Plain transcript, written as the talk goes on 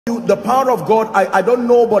The power of God, I don't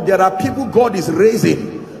know, but there are people God is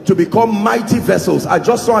raising to become mighty vessels. I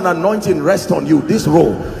just saw an anointing rest on you, this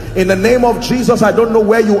role. In the name of Jesus, I don't know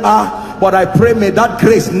where you are, but I pray may that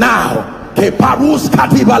grace now, let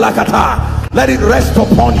it rest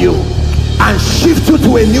upon you and shift you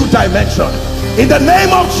to a new dimension. In the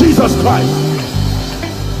name of Jesus Christ.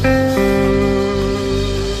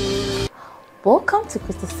 Welcome to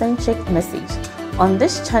Christocentric Message. On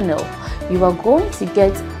this channel, you are going to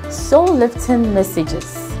get soul-lifting messages,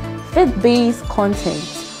 faith-based content,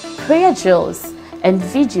 prayer drills, and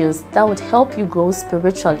videos that would help you grow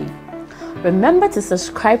spiritually. Remember to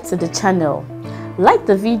subscribe to the channel, like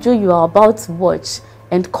the video you are about to watch,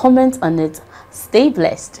 and comment on it. Stay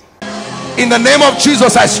blessed. In the name of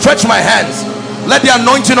Jesus, I stretch my hands. Let the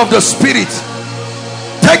anointing of the Spirit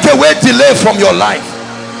take away delay from your life.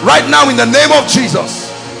 Right now, in the name of Jesus.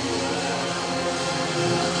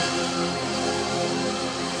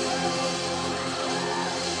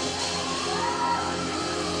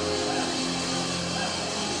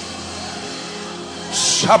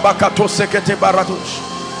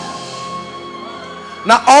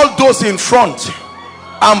 Now all those in front,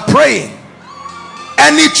 I'm praying,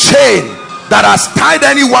 any chain that has tied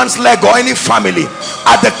anyone's leg or any family,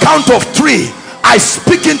 at the count of 3 I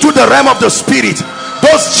speak into the realm of the Spirit.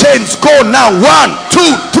 Those chains go now. 1, 2,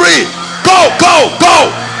 3. Go, go, go,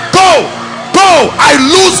 go, go. I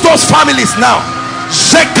lose those families now.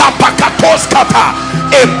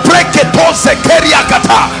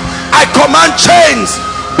 I command chains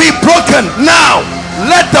be broken now.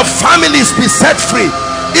 Let the families be set free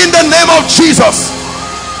in the name of Jesus.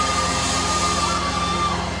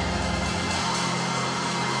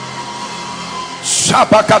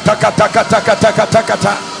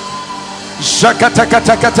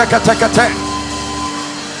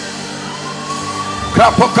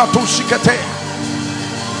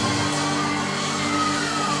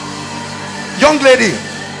 Young lady,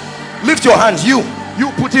 lift your hands. You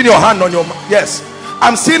put in your hand on your, yes,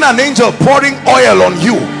 I'm seeing an angel pouring oil on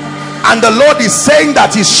you, and the Lord is saying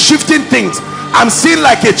that he's shifting things. I'm seeing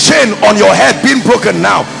like a chain on your head being broken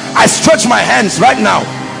now. I stretch my hands right now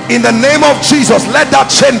in the name of Jesus. Let that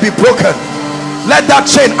chain be broken. Let that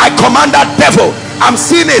chain, I command that devil. I'm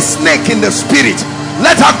seeing a snake in the spirit.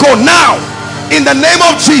 Let her go now in the name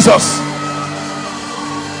of Jesus.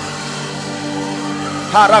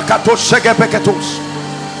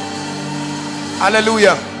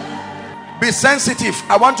 Hallelujah. Be sensitive.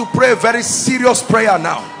 I want to pray a very serious prayer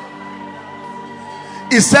now.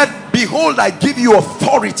 He said, behold, I give you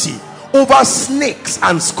authority over snakes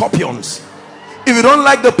and scorpions. If you don't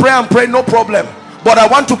like the prayer and pray, no problem, but I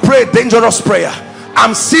want to pray a dangerous prayer.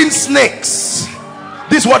 I'm seeing snakes.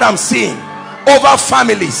 This is what I'm seeing over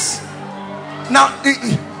families. Now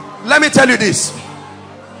let me tell you this.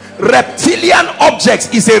 Reptilian objects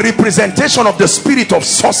is a representation of the spirit of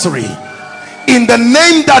sorcery. In the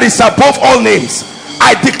name that is above all names,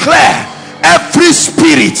 I declare every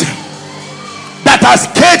spirit that has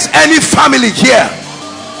caged any family here,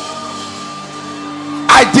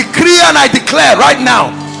 I decree and I declare right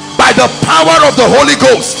now, by the power of the Holy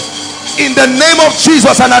Ghost, in the name of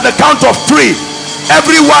Jesus, and at the count of 3,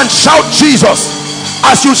 everyone shout Jesus.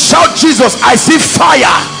 As you shout Jesus, I see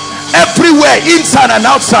fire everywhere, inside and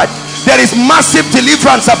outside. There is massive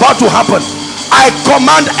deliverance about to happen. I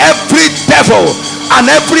command every devil and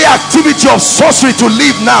every activity of sorcery to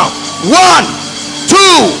leave now. 1, 2,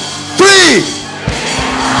 3.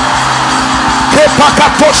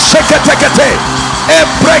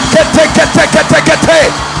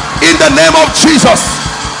 In the name of Jesus,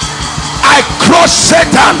 I crush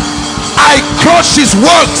Satan. I crush his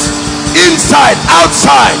works inside,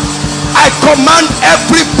 outside. I command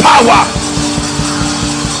every power,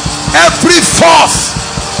 every force,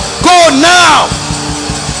 go now.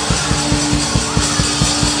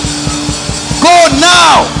 Go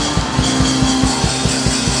now.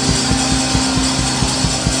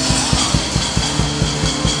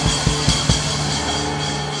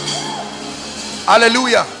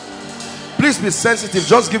 Hallelujah. Please be sensitive.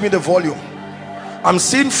 Just give me the volume. I'm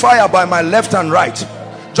seeing fire by my left and right.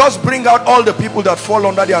 Just bring out all the people that fall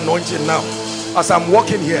under the anointing now. As I'm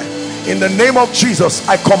walking here, in the name of Jesus,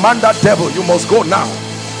 I command that devil, you must go now.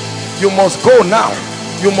 You must go now.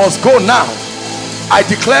 You must go now. I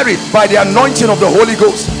declare it by the anointing of the Holy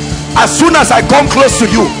Ghost. As soon as I come close to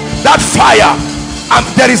you, that fire,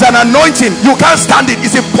 there is an anointing. You can't stand it.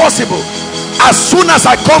 It's impossible. As soon as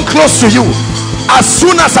I come close to you, as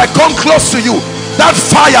soon as I come close to you, that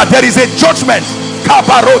fire, there is a judgment.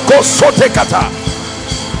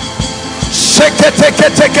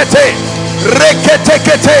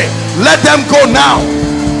 Let them go now.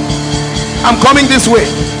 I'm coming this way.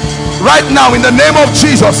 Right now, in the name of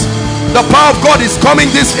Jesus, the power of God is coming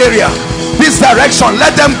this area, this direction.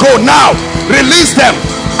 Let them go now. Release them.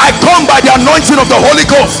 I come by the anointing of the Holy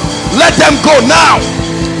Ghost. Let them go now.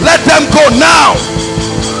 Let them go now.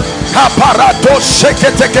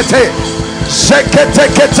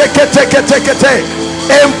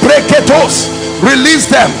 Release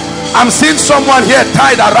them. I'm seeing someone here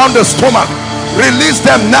tied around the stomach. Release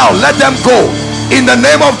them now. Let them go. In the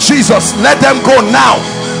name of Jesus, let them go now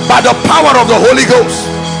by the power of the Holy Ghost.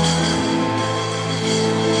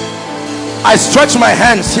 I stretch my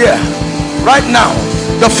hands here right now.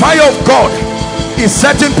 The fire of God is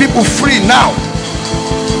setting people free now.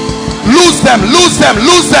 Lose them, lose them,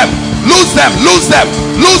 lose them, lose them, lose them,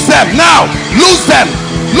 lose them now. Lose them,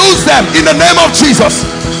 lose them in the name of Jesus.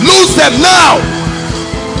 Lose them now.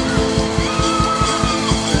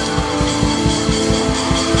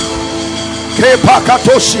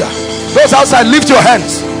 Those outside, lift your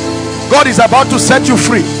hands. God is about to set you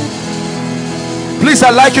free. Please,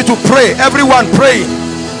 I'd like you to pray. Everyone praying.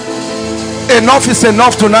 Enough is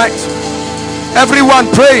enough tonight. Everyone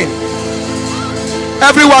praying.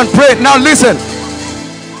 Everyone praying. Now listen.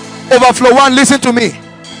 Overflow one, listen to me.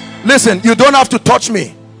 Listen, you don't have to touch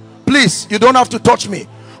me. Please, you don't have to touch me.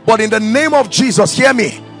 But in the name of Jesus, hear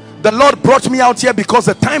me. The Lord brought me out here because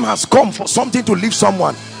the time has come for something to leave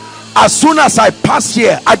someone. As soon as I pass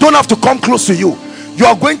here, I don't have to come close to you. You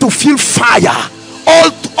are going to feel fire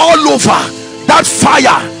all over. That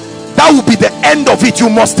fire, that will be the end of it. You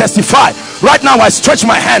must testify. Right now, I stretch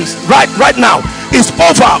my hands. Right now, it's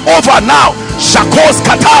over now. Shakos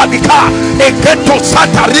katalika, eketo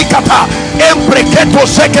satarikata, embreketo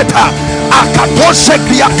seketa, akato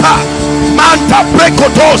sekliaka, manta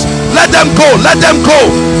brekotos. Let them go, let them go,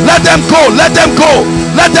 let them go, let them go,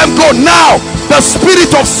 let them go now. The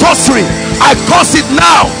spirit of sorcery, I curse it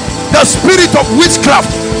now. The spirit of witchcraft,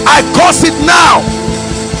 I curse it now.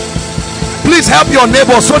 Please help your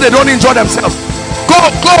neighbors so they don't injure themselves. Go,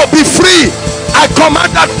 be free. I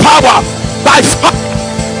command that power by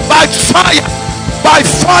fire, by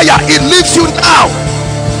fire. It leaves you now.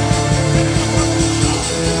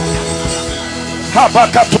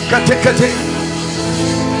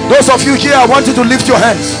 Those of you here, I want you to lift your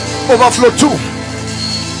hands. Overflow 2.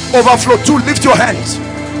 Overflow 2, lift your hands.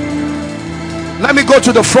 Let me go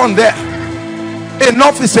to the front there.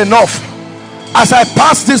 Enough is enough. As I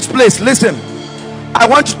pass this place, listen, I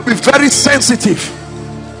want you to be very sensitive.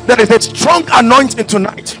 There is a strong anointing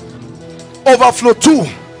tonight. Overflow 2,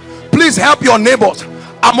 please help your neighbors.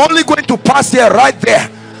 I'm only going to pass here, right there.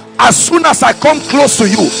 As soon as I come close to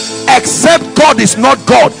you, except God is not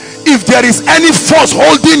God, if there is any force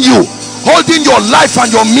holding you, holding your life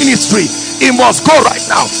and your ministry, it must go right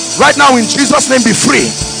now. Right now, in Jesus' name, be free.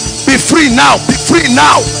 Be free now. Be free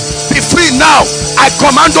now. Be free now. I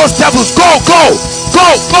command those devils, go, go,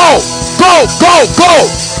 go, go, go, go, go.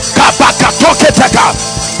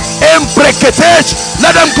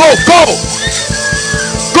 Let them go, go.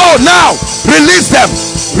 Go now. Release them.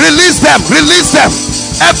 Release them. Release them.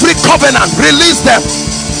 Every covenant, release them.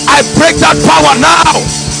 I break that power now.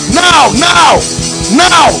 Now, now,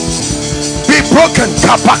 now. Be broken.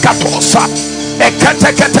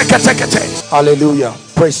 Hallelujah.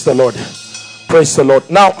 Praise the Lord. Praise the Lord.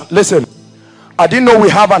 Now listen, I didn't know we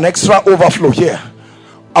have an extra overflow here.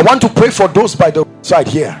 I want to pray for those by the side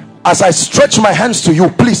here. As I stretch my hands to you,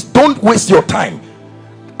 please don't waste your time.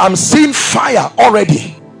 I'm seeing fire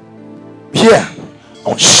already here.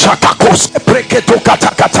 In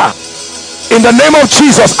the name of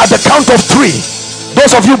Jesus, at the count of 3,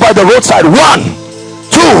 those of you by the roadside, 1, 2,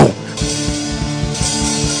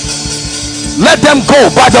 let them go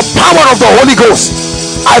by the power of the Holy Ghost.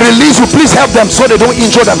 I release you. Please help them so they don't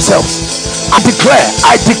injure themselves. I declare,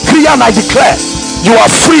 I decree and I declare, you are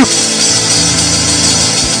free.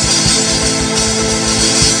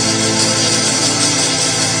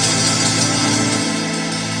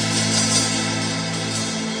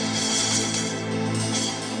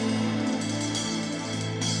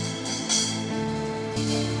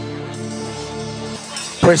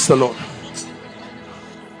 Praise the Lord.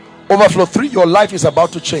 Overflow 3, your life is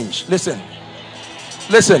about to change. Listen,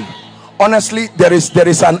 listen. Honestly, there is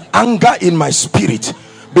an anger in my spirit,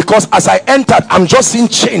 because as I entered, I'm just seeing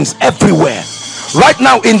chains everywhere. Right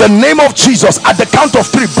now, in the name of Jesus, at the count of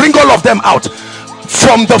 3, bring all of them out,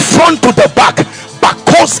 from the front to the back.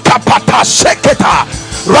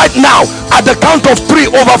 Right now, at the count of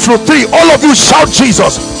 3, overflow 3, all of you shout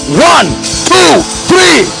Jesus. 1, 2,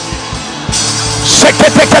 3.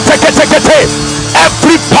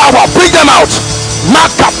 Every power, bring them out.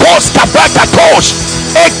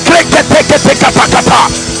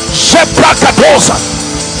 Every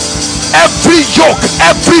Every yoke,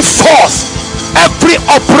 every force, every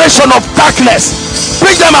operation of darkness,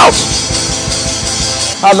 bring them out.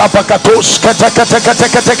 I'm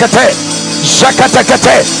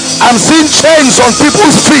seeing chains on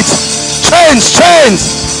people's feet.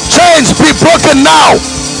 Chains be broken now.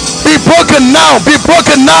 Be broken now. Be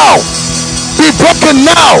broken now. Be broken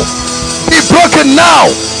now. Be broken now.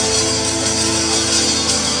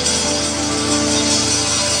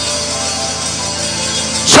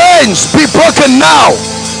 Chains be broken now.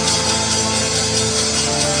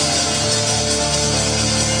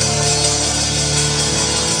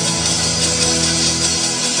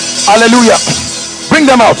 Hallelujah. Bring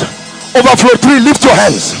them out. Overflow 3. Lift your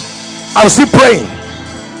hands. I'm still praying.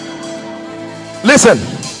 Listen,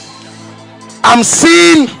 I'm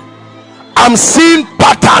seeing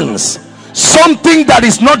patterns. Something that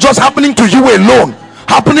is not just happening to you alone,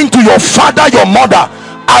 happening to your father, your mother.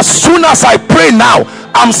 As soon as I pray now,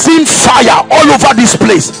 I'm seeing fire all over this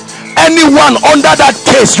place. Anyone under that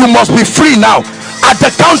case, you must be free now. At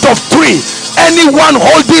the count of 3, anyone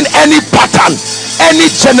holding any pattern, any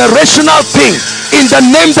generational thing, in the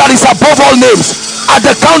name that is above all names, at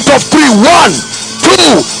the count of 3, 1,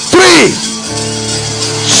 2, 3,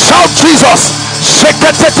 shout Jesus.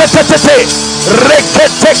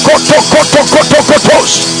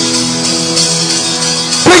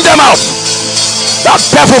 Bring them out. That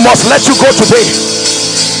devil must let you go today.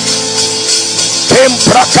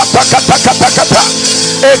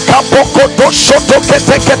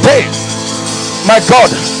 My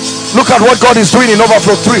God, look at what God is doing in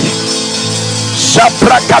overflow 3.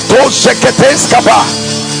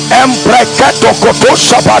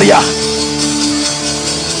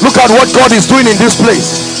 Look at what God is doing in this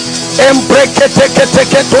place.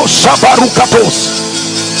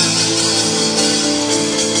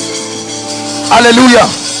 Hallelujah.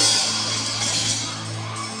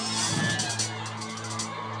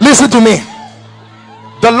 Listen to me.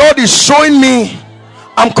 The Lord is showing me,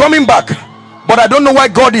 I'm coming back, but I don't know why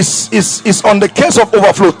God is on the case of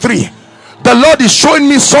overflow 3. The Lord is showing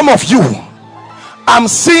me some of you. I'm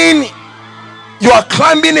seeing you are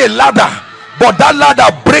climbing a ladder, but that ladder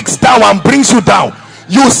breaks down and brings you down.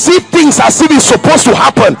 You see things as if it's supposed to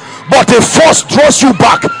happen, but a force draws you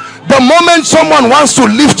back. The moment someone wants to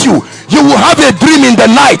lift you, you will have a dream in the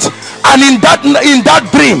night, and in that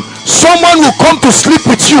dream someone will come to sleep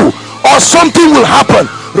with you, or something will happen.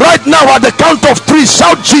 Right now, at the count of 3,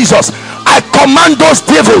 shout Jesus. I command those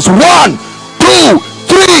devils. 1, 2,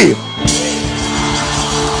 3.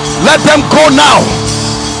 Let them go now.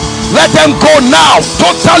 Let them go now.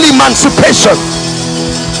 Total emancipation.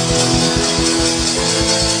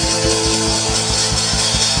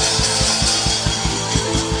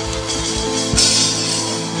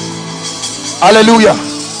 Hallelujah.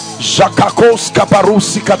 Jakakos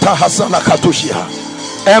kaparusi kata hasana katushia.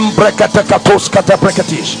 Embrekatekatos kata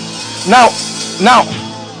brekatish. Now,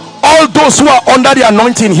 all those who are under the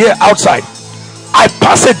anointing here outside, I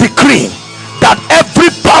pass a decree that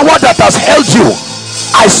every power that has held you,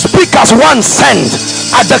 I speak as one sent.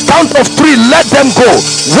 At the count of 3, let them go.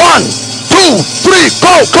 1, 2, 3,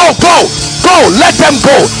 go. Let them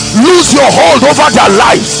go. Lose your hold over their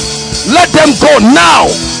lives. Let them go now.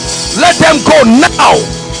 Let them go now.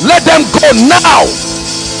 Let them go now.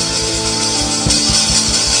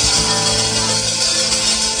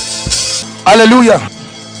 Hallelujah.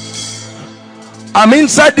 I'm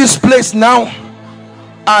inside this place now,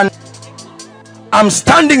 and I'm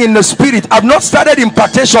standing in the spirit. I've not started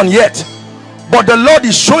impartation yet, but the Lord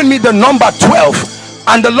is showing me the number 12,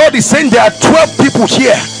 and the Lord is saying there are 12 people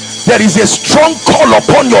here. There is a strong call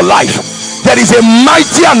upon your life. There is a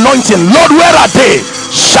mighty anointing. Lord, where are they?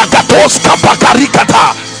 Shakatos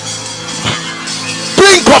kapakarikata.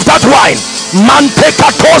 Drink of that wine.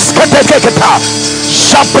 Mantekatos keteketa.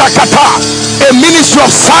 Shabrakata. A ministry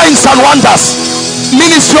of signs and wonders.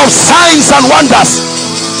 Ministry of signs and wonders.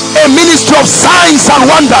 A ministry of signs and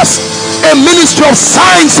wonders. A ministry of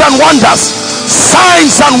signs and wonders.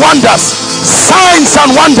 Signs and wonders. Signs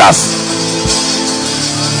and wonders.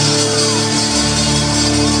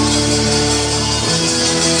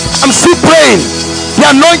 I'm still praying. The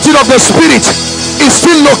anointing of the Spirit is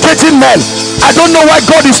still locating men. I don't know why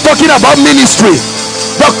God is talking about ministry.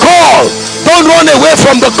 The call. Don't run away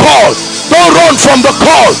from the call. Don't run from the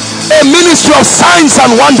call. A ministry of signs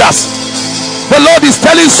and wonders. The Lord is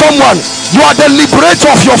telling someone, you are the liberator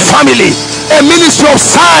of your family. A ministry of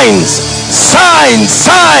signs. Signs.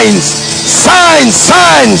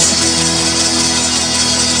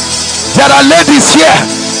 There are ladies here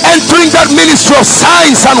entering that ministry of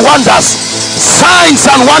signs and wonders. Signs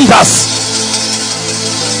and wonders.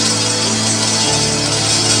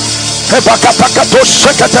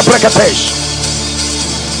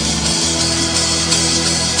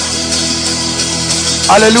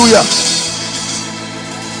 Hallelujah.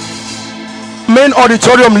 Main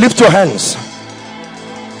auditorium, lift your hands.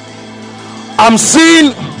 I'm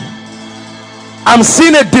seeing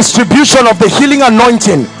a distribution of the healing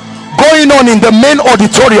anointing going on in the main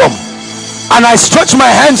auditorium, and I stretch my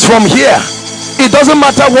hands from here. It doesn't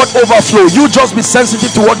matter what overflow, you just be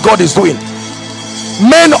sensitive to what God is doing.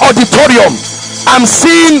 Main auditorium, I'm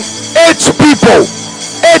seeing 8 people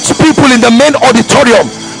in the main auditorium.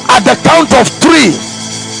 At the count of 3,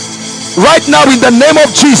 right now, in the name of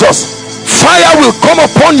Jesus, fire will come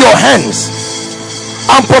upon your hands.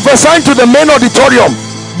 I'm prophesying to the main auditorium,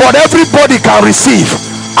 but everybody can receive.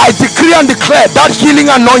 I decree and declare that healing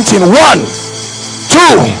anointing. 1, 2,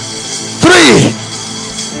 3.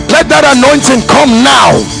 Let that anointing come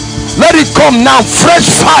now. Let it come now. Fresh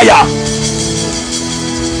fire.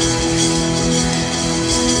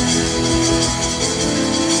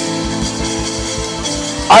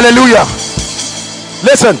 Hallelujah.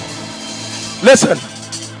 Listen.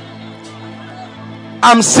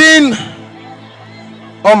 I'm seeing,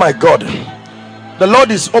 oh my God, the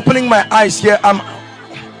Lord is opening my eyes here.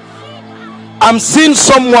 I'm seeing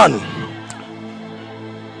someone.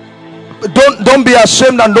 Don't be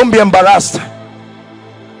ashamed and don't be embarrassed.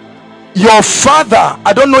 Your father,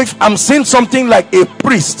 I don't know if I'm seeing something like a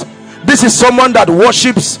priest. This is someone that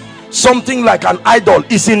worships something like an idol.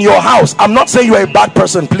 Is in your house. I'm not saying you're a bad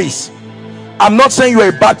person, please. I'm not saying you're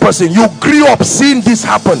a bad person. You grew up seeing this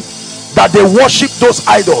happen, that they worship those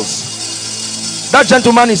idols. That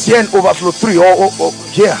gentleman is here in overflow 3 or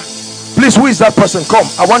here. Please, who is that person? Come,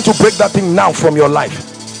 I want to break that thing now from your life.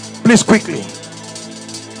 Please, quickly.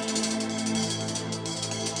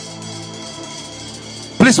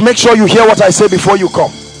 Please make sure you hear what I say before you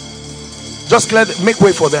come. Just make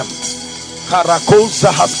way for them.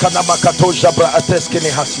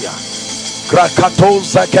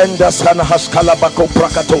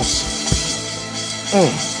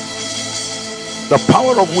 The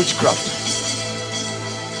power of witchcraft.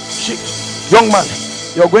 Young man,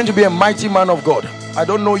 you're going to be a mighty man of God. I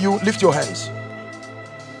don't know you. Lift your hands.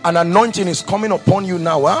 An anointing is coming upon you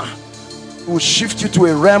now. It will shift you to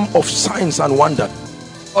a realm of signs and wonder.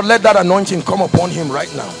 Or let that anointing come upon him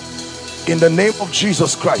right now. In the name of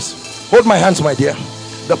Jesus Christ. Hold my hands, my dear.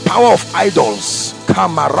 The power of idols.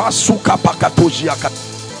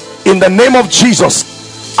 In the name of Jesus,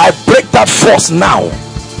 I break that force now.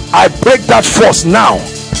 I break that force now.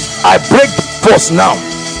 I break the force now.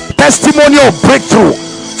 Testimony of breakthrough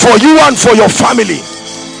for you and for your family.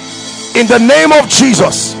 In the name of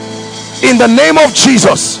Jesus. In the name of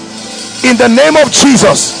Jesus. In the name of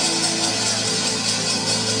Jesus.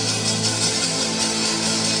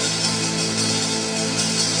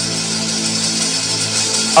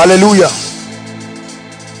 Hallelujah.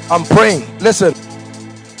 I'm praying. Listen.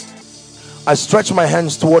 I stretch my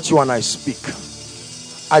hands towards you and I speak.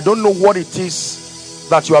 I don't know what it is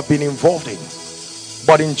that you have been involved in,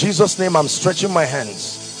 but in Jesus' name I'm stretching my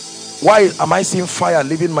hands. Why am I seeing fire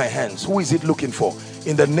leaving my hands? Who is it looking for?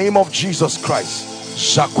 In the name of Jesus Christ.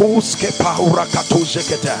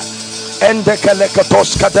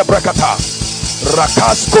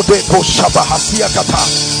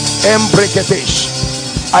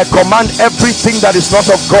 I command everything that is not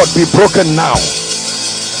of God be broken now.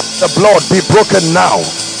 The blood be broken now.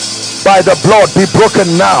 By the blood be broken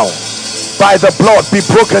now. By the blood be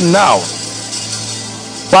broken now.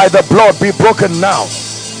 By the blood be broken now.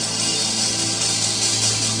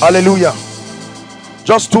 Hallelujah.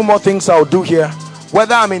 Just 2 more things I'll do here.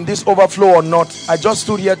 Whether I'm in this overflow or not, I just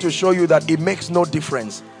stood here to show you that it makes no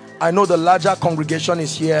difference. I know the larger congregation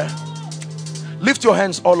is here. Lift your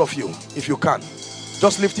hands, all of you, if you can.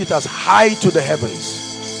 Just lift it as high to the heavens.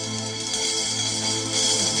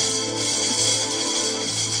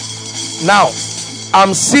 Now,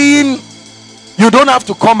 I'm seeing, you don't have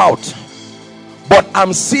to come out, but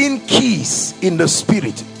I'm seeing keys in the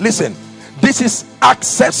spirit. Listen, this is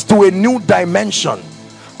access to a new dimension,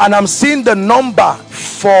 and I'm seeing the number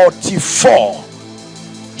 44.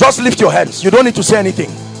 Just lift your hands. You don't need to say anything.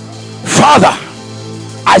 Father,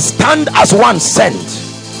 I stand as one sent.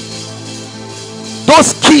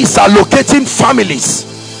 Those keys are locating families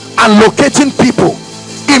and locating people.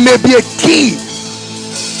 It may be a key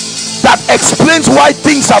that explains why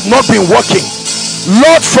things have not been working.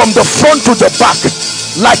 Lord, from the front to the back,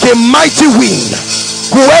 like a mighty wind,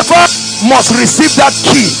 whoever must receive that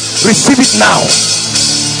key, receive it now.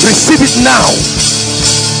 Receive it now.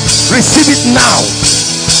 Receive it now.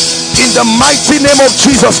 In the mighty name of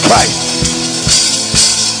Jesus Christ.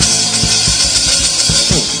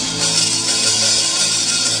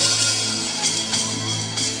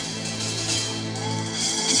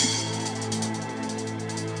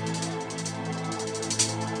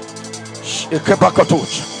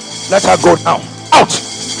 Let her go now. Out!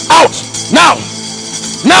 Out! Now!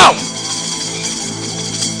 Now!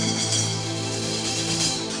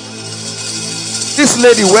 This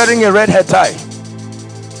lady wearing a red hair tie.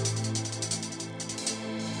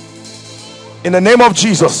 In the name of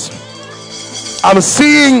Jesus, I'm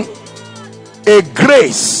seeing a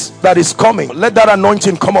grace that is coming. Let that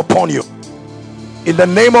anointing come upon you. In the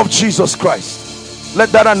name of Jesus Christ, let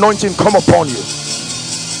that anointing come upon you.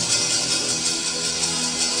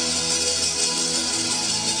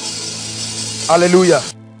 Hallelujah.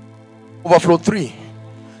 Overflow 3.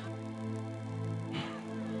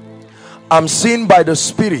 I'm seen by the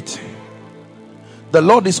Spirit. The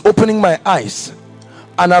Lord is opening my eyes,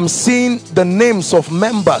 and I'm seeing the names of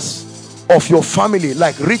members of your family,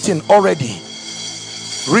 like written already.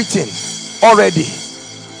 Written already.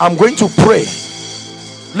 I'm going to pray.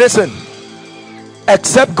 Listen,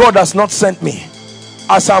 except God has not sent me,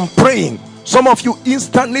 as I'm praying, some of you,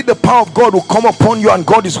 instantly the power of God will come upon you, and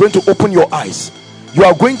God is going to open your eyes. You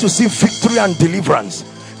are going to see victory and deliverance.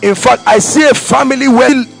 In fact, I see a family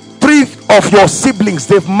where 3 of your siblings,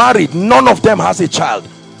 they've married, none of them has a child.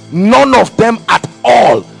 None of them at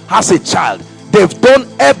all has a child. They've done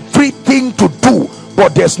everything to do,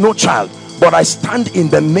 but there's no child. But I stand in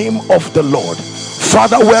the name of the Lord.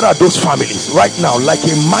 Father, where are those families right now? Like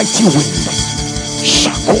a mighty wind,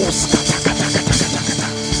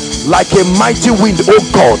 like a mighty wind, oh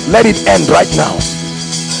God, let it end right now.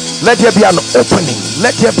 Let there be an opening.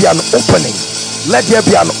 Let there be an opening. Let there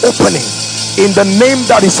be an opening in the name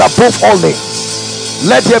that is above all names.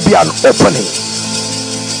 Let there be an opening.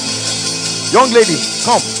 Young lady,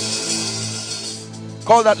 come.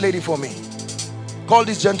 Call that lady for me. Call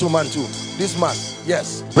this gentleman too. This man,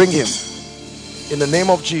 yes, bring him. In the name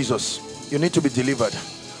of Jesus, you need to be delivered.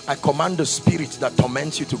 I command the spirit that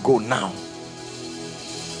torments you to go now.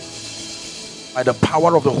 By the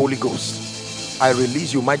power of the Holy Ghost, I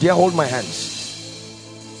release you. My dear, hold my hands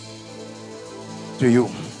to you.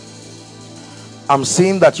 I'm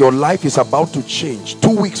saying that your life is about to change. 2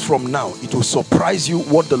 weeks from now, it will surprise you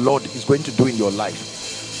what the Lord is going to do in your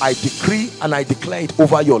life. I decree and I declare it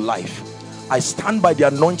over your life. I stand by the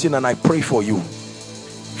anointing and I pray for you.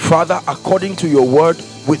 Father, according to your word,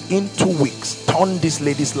 within 2 weeks, turn this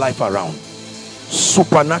lady's life around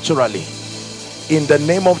supernaturally in the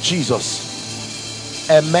name of Jesus.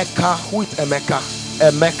 Emeka, who is Emeka?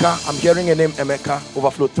 Emeka, I'm hearing a name, Emeka.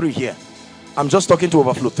 Overflow 3 here. I'm just talking to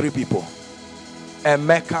overflow 3 people.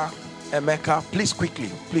 Emeka, please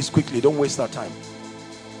quickly, don't waste our time.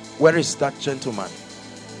 Where is that gentleman?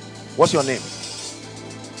 What's your name?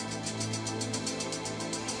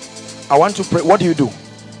 I want to pray. What do you do?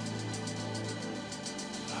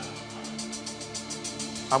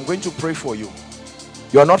 I'm going to pray for you.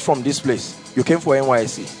 You're not from this place. You came for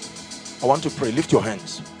NYC. I want to pray. Lift your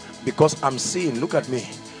hands. Because I'm seeing, look at me.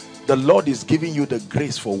 The Lord is giving you the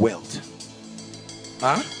grace for wealth.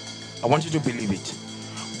 Huh? I want you to believe it.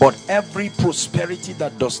 But every prosperity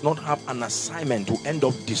that does not have an assignment to end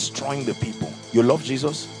up destroying the people. You love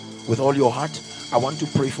Jesus with all your heart. I want to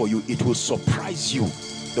pray for you. It will surprise you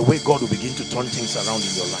the way God will begin to turn things around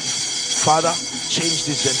in your life. Father, change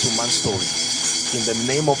this gentleman's story in the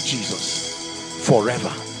name of Jesus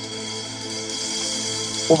forever.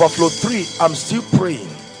 Overflow 3, I'm still praying.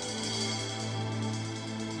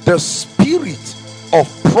 The spirit of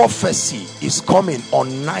prophecy is coming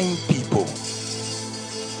on 9 people.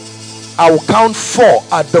 I will count 4.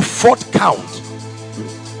 At the 4th count,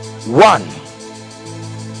 1,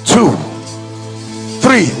 2,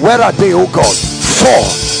 3. Where are they, oh God? 4,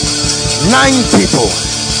 9 people.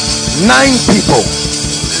 9 people.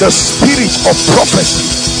 The spirit of prophecy.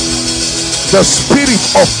 The spirit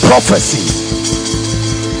of prophecy.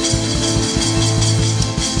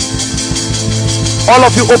 All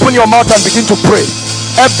of you, open your mouth and begin to pray.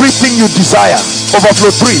 Everything you desire.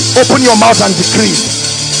 Overflow 3. Open your mouth and decree.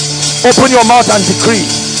 Open your mouth and decree.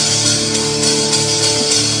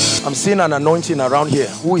 I'm seeing an anointing around here.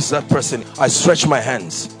 Who is that person? I stretch my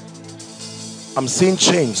hands. I'm seeing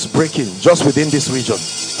chains breaking just within this region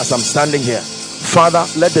as I'm standing here. Father,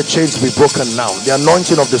 let the chains be broken now. The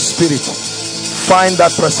anointing of the Spirit, find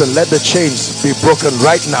that person. Let the chains be broken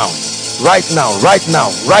right now. Right now, right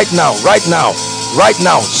now, right now, right now, right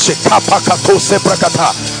now.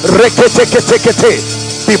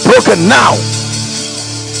 Be broken now.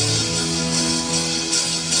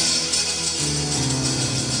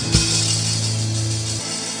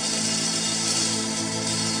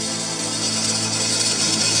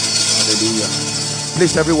 Hallelujah.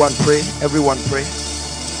 Please, everyone pray. Everyone pray.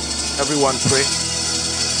 Everyone pray.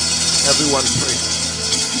 Everyone pray.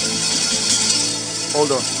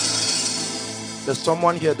 Hold on. There's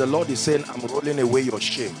someone here, the Lord is saying, I'm rolling away your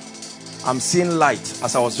shame. I'm seeing light.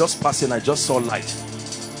 As I was just passing, I just saw light.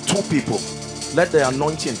 2 people. Let the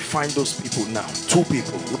anointing find those people now. 2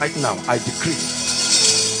 people. Right now, I decree.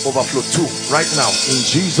 Overflow. 2. Right now. In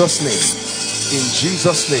Jesus' name. In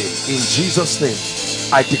Jesus' name. In Jesus' name.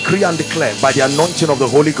 I decree and declare by the anointing of the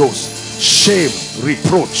Holy Ghost. Shame,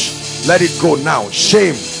 reproach. Let it go now.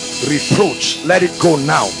 Shame, reproach. Let it go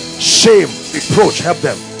now. Shame, reproach. Help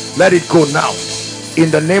them. Let it go now.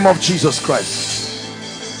 In the name of Jesus Christ.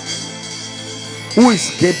 Who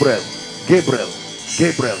is Gabriel? Gabriel.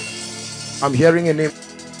 Gabriel. I'm hearing a name.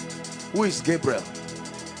 Who is Gabriel?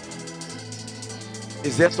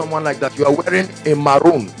 Is there someone like that? You are wearing a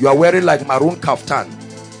maroon. You are wearing like maroon kaftan.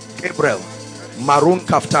 Gabriel. Maroon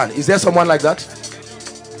kaftan. Is there someone like that?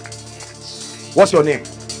 What's your name?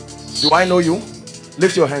 Do I know you?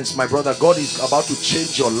 Lift your hands, my brother. God is about to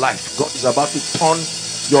change your life. God is about to turn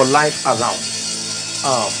your life around.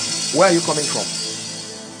 Where are you coming from?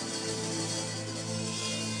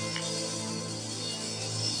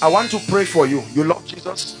 I want to pray for you. You love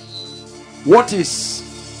Jesus? What is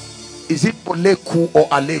it Oleku or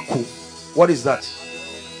Aleku? What is that?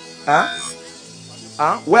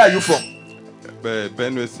 Where are you from?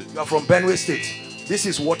 Benue State. You are from Benue State. This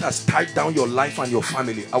is what has tied down your life and your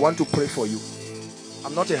family. I want to pray for you.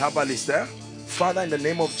 I'm not a herbalist there. Father, in the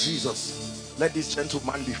name of Jesus, let this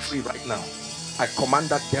gentleman be free right now. I command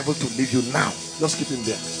that devil to leave you now. Just keep him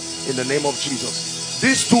there. In the name of Jesus.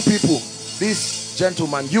 These 2 people, this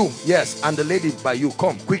gentleman, you, yes, and the lady by you,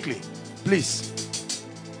 come quickly, please.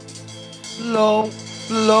 Blow,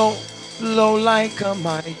 blow, blow like a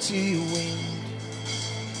mighty wind.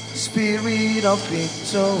 Spirit of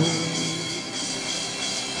victory.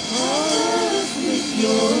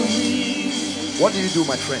 What do you do,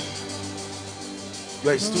 my friend? You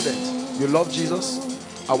are a student. You love Jesus.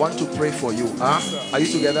 I want to pray for you. Are you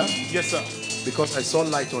together? Yes, sir. Because I saw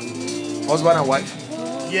light on you. Husband and wife?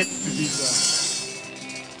 Yes, sir.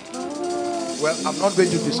 Well, I'm not going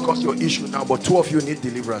to discuss your issue now, but 2 of you need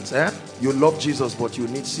deliverance. You love Jesus, but you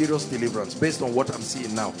need serious deliverance based on what I'm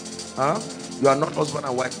seeing now. You are not husband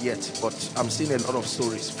and wife yet, but I'm seeing a lot of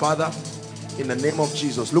stories. Father, in the name of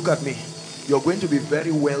Jesus, look at me. You're going to be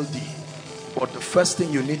very wealthy, but the first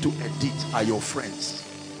thing you need to edit are your friends.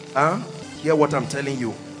 Hear what I'm telling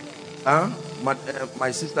you.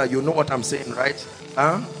 My sister, you know what I'm saying, right?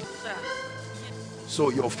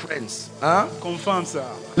 So your friends. Confirm, sir.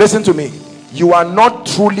 Listen to me. You are not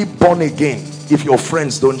truly born again if your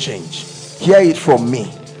friends don't change. Hear it from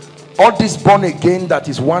me. All this born again that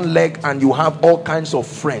is one leg and you have all kinds of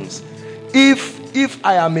friends. If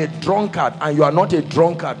I am a drunkard and you are not a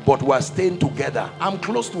drunkard, but we are staying together, I'm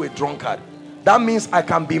close to a drunkard. That means I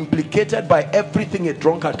can be implicated by everything a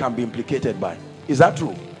drunkard can be implicated by. Is that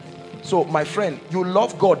true? So my friend, you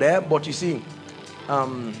love God but you see,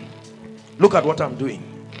 look at what I'm doing.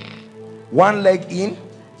 One leg in,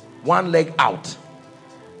 one leg out.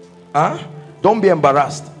 Don't be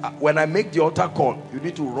embarrassed. When I make the altar call, you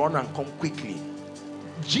need to run and come quickly.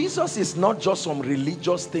 Jesus is not just some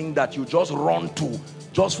religious thing that you just run to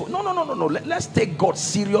just for. No. Let's take God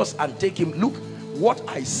serious and take him. Look what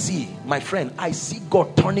I see, my friend. I see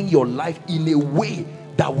God turning your life in a way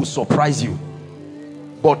that will surprise you.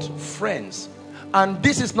 But friends, and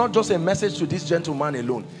this is not just a message to this gentleman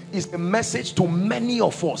alone, it's a message to many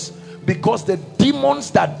of us, because the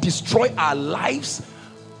demons that destroy our lives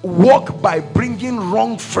work by bringing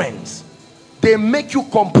wrong friends. They make you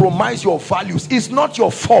compromise your values. It's not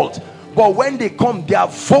your fault, but when they come, they are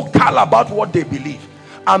vocal about what they believe.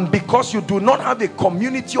 And because you do not have a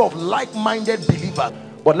community of like-minded believers,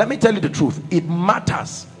 but let me tell you the truth, it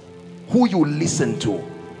matters who you listen to.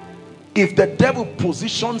 If the devil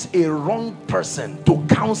positions a wrong person to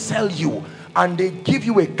counsel you and they give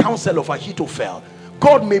you a counsel of Ahithophel,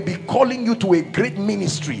 God may be calling you to a great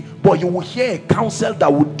ministry, but you will hear a counsel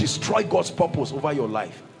that will destroy God's purpose over your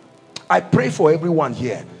life. I pray for everyone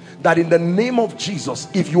here that in the name of Jesus,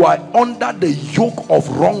 if you are under the yoke of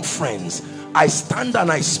wrong friends, I stand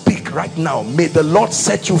and I speak right now. May the Lord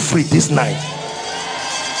set you free this night.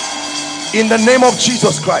 In the name of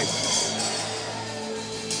Jesus Christ.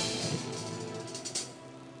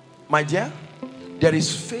 My dear, there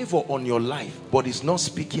is favor on your life, but it's not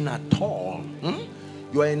speaking at all.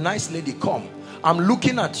 You are a nice lady. Come. I'm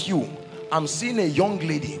looking at you. I'm seeing a young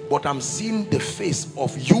lady, but I'm seeing the face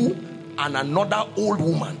of you and another old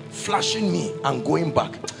woman flashing me and going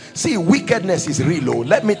back. See, wickedness is real.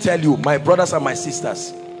 Let me tell you, my brothers and my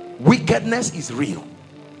sisters, wickedness is real.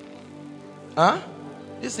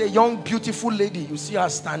 This is a young beautiful lady. You see her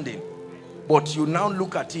standing, but you now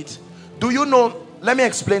look at it. Do you know Let me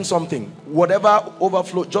explain something. Whatever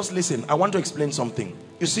overflow, just listen. I want to explain something.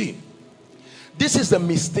 You see, this is the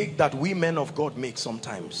mistake that we men of God make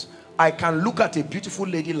sometimes. I can look at a beautiful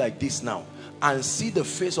lady like this now and see the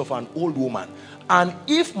face of an old woman, and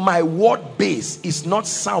if my word base is not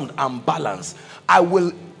sound and balanced, I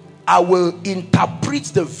will interpret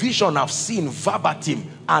the vision I've seen verbatim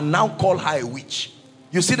and now call her a witch.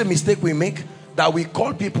 You see the mistake we make? That we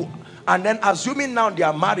call people, and then assuming now they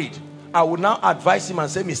are married, I will now advise him and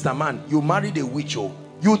say, Mr. Man, you married a witch. Oh,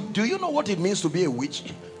 do you know what it means to be a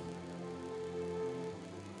witch?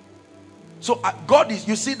 So God is,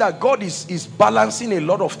 you see that God is balancing a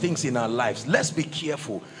lot of things in our lives. Let's be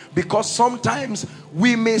careful, because sometimes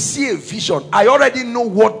we may see a vision. I already know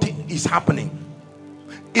what is happening.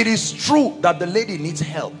 It is true that the lady needs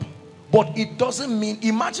help, but it doesn't mean,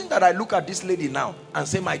 imagine that I look at this lady now and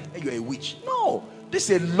say, my, you're a witch. No, this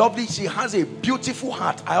is a lovely, she has a beautiful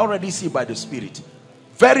heart. I already see by the Spirit.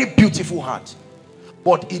 Very beautiful heart.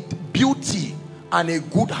 But beauty and a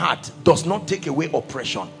good heart does not take away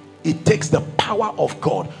oppression. It takes the power of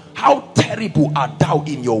God. How terrible art thou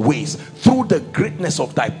in your ways! Through the greatness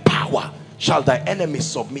of thy power shall thy enemies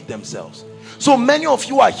submit themselves. So many of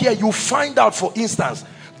you are here, you find out, for instance,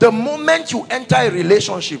 the moment you enter a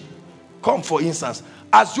relationship, come for instance,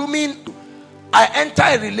 assuming I enter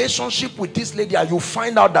a relationship with this lady and you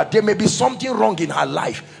find out that there may be something wrong in her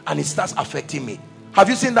life and it starts affecting me. Have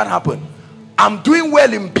you seen that happen? I'm doing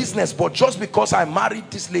well in business, but just because I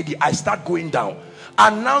married this lady, I start going down.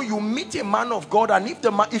 And now you meet a man of God, and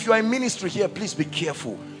if you are in ministry here, please be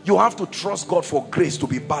careful. You have to trust God for grace to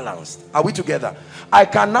be balanced. Are we together? I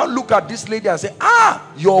can now look at this lady and say,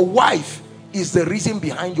 your wife is the reason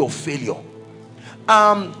behind your failure.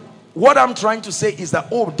 What I'm trying to say is that,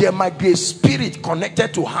 there might be a spirit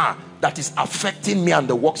connected to her that is affecting me and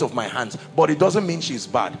the works of my hands, but it doesn't mean she's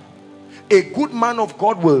bad. A good man of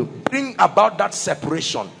God will bring about that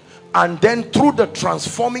separation, and then through the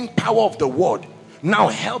transforming power of the word, now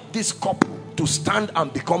help this couple to stand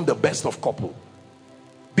and become the best of couple.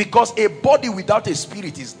 Because a body without a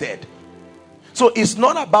spirit is dead. So it's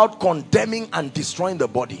not about condemning and destroying the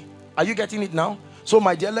body. Are you getting it now? So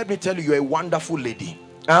my dear, let me tell you, you're a wonderful lady.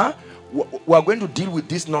 We're going to deal with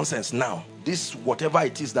this nonsense now. This whatever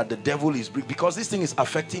it is that the devil is bringing, because this thing is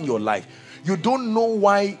affecting your life. You don't know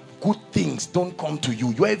why good things don't come to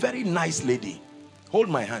you. You're a very nice lady. Hold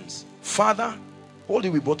my hands. Father, hold it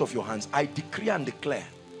with both of your hands. I decree and declare.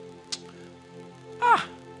 I'm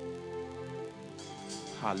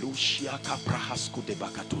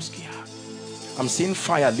seeing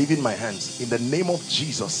fire leaving my hands. In the name of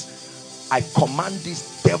Jesus, I command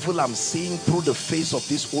this devil I'm seeing through the face of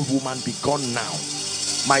this old woman be gone now.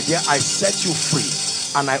 My dear, I set you free,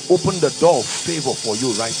 and I open the door of favor for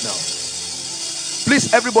you right now.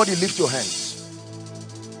 Please, everybody lift your hands.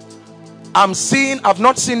 I've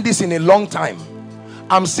not seen this in a long time.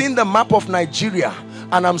 I'm seeing the map of Nigeria,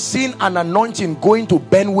 and I'm seeing an anointing going to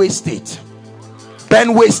Benue State.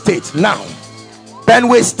 Benue State now.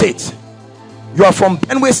 Benue State. You are from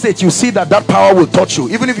Benue State. You see that power will touch you,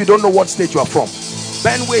 even if you don't know what state you are from.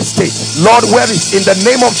 Benue State. Lord, where is, in the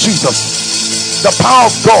name of Jesus, the power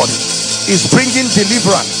of God is bringing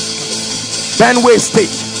deliverance. Benue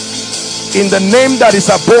State. In the name that is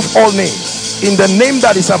above all names. In the name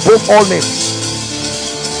that is above all names.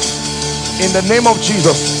 In the name of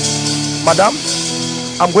Jesus. Madam,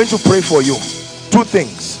 I'm going to pray for you. Two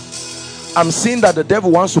things. I'm seeing that the devil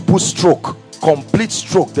wants to put stroke, complete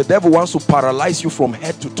stroke. The devil wants to paralyze you from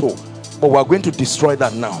head to toe, but we're going to destroy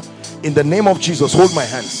that now. In the name of Jesus, hold my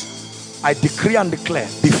hands. I decree and declare,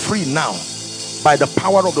 be free now by the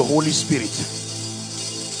power of the Holy Spirit.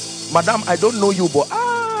 Madam, I don't know you, but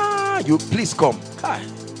you please come. Hi.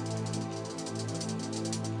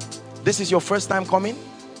 This is your first time coming?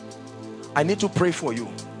 I need to pray for you.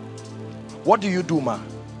 What do you do, ma?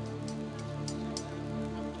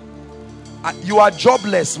 You are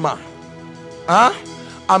jobless, ma.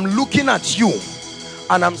 I'm looking at you,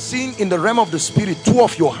 and I'm seeing in the realm of the spirit, two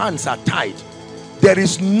of your hands are tied. There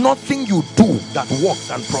is nothing you do that works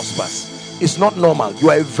and prospers. It's not normal. You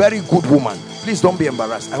are a very good woman. Please don't be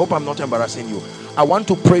embarrassed. I hope I'm not embarrassing you. I want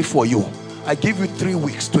to pray for you. I give you 3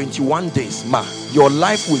 weeks, 21 days, ma. Your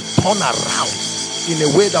life will turn around in a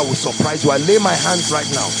way that will surprise you. I lay my hands right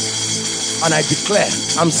now and I declare,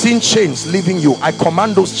 I'm seeing chains leaving you. I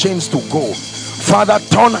command those chains to go. Father,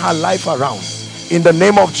 turn her life around in the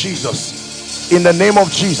name of Jesus. In the name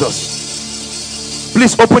of Jesus.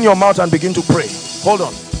 Please open your mouth and begin to pray. Hold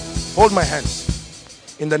on. Hold my hands.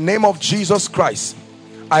 In the name of Jesus Christ,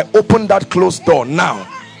 I open that closed door now.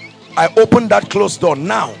 I open that closed door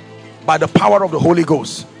now by the power of the Holy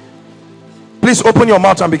Ghost. Please open your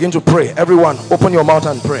mouth and begin to pray. Everyone, open your mouth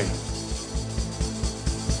and pray.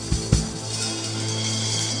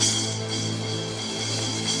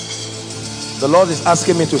 The Lord is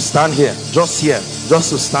asking me to stand here, just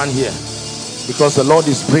to stand here, because the Lord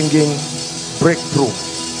is bringing breakthrough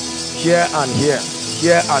here and here,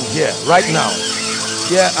 here and here, right now,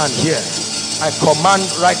 here and here. I command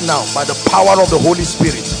right now by the power of the Holy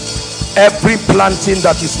Spirit, every planting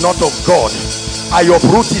that is not of God, I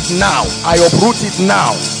uproot it now. I uproot it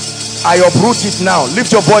now. I uproot it now.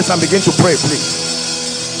 Lift your voice and begin to pray,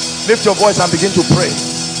 please. Lift your voice and begin to pray.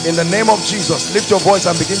 In the name of Jesus, lift your voice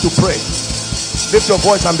and begin to pray. Lift your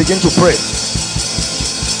voice and begin to pray.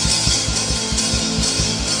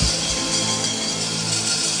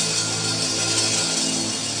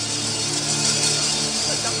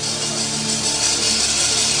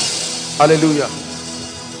 Hallelujah.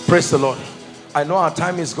 Praise the Lord. I know our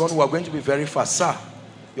time is gone. We are going to be very fast. Sir,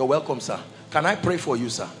 you're welcome, sir. Can I pray for you,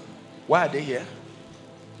 sir? Why are they here?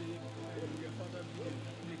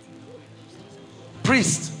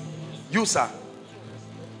 Priest. You, sir.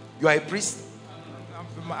 You are a priest?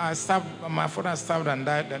 My father served and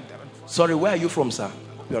died. Sorry, where are you from, sir?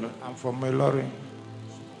 I'm from Ilori.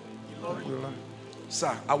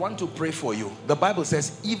 Sir, I want to pray for you. The Bible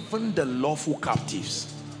says, even the lawful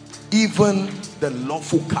captives. Even the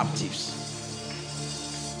lawful captives.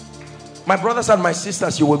 My brothers and my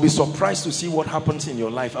sisters, you will be surprised to see what happens in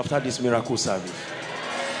your life after this miracle service.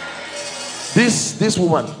 This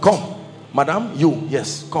woman, come. Madam, you,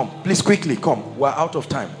 yes, come. Please quickly, come. We're out of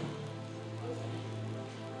time.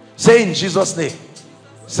 Say in Jesus' name.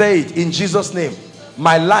 Say it in Jesus' name.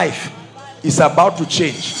 My life is about to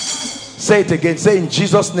change. Say it again. Say in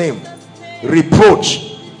Jesus' name.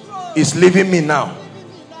 Reproach is leaving me now.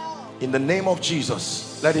 In the name of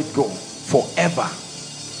Jesus, let it go forever.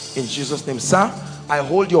 In Jesus' name. Sir, I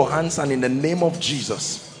hold your hands, and in the name of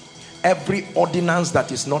Jesus, every ordinance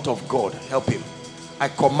that is not of God, help him. I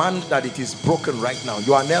command that it is broken right now.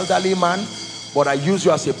 You are an elderly man, but I use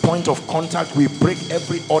you as a point of contact. We break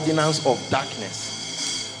every ordinance of darkness.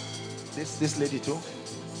 This lady too.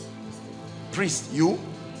 Priest, you,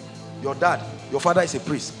 your dad, your father is a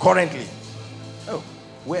priest currently. Oh,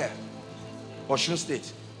 where? Osun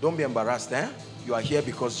State. Don't be embarrassed, eh? You are here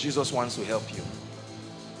because Jesus wants to help you.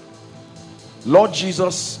 Lord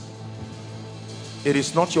Jesus, it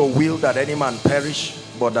is not your will that any man perish,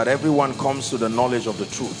 but that everyone comes to the knowledge of the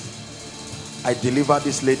truth. I deliver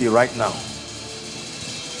this lady right now.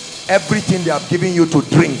 Everything they have given you to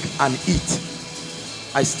drink and eat,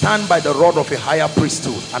 I stand by the rod of a higher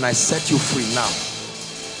priesthood and I set you free now.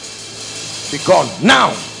 Be gone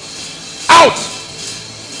now. Out.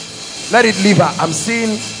 Let it leave her. I'm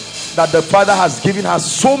seeing that the Father has given her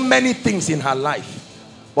so many things in her life,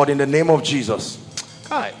 but in the name of Jesus,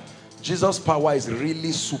 Jesus' power is really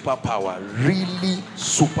superpower, really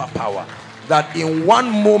superpower, that in one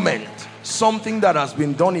moment something that has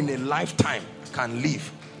been done in a lifetime can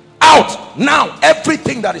leave. Out now,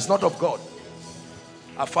 everything that is not of God.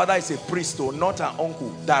 Our father is a priest, or not her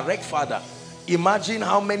uncle, direct father. Imagine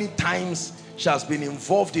how many times she has been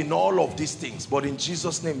involved in all of these things, but in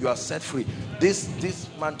Jesus' name you are set free. This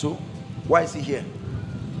man too, why is he here?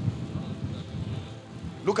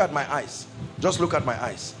 Look at my eyes. Just look at my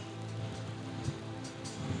eyes.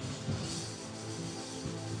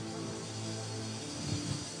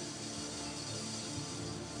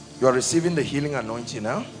 You are receiving the healing anointing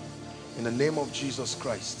now. In the name of Jesus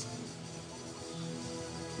Christ.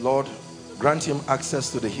 Lord, grant him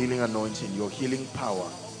access to the healing anointing, your healing power.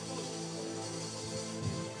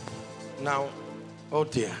 Now, oh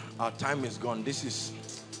dear, our time is gone. This is,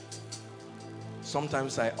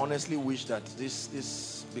 sometimes I honestly wish that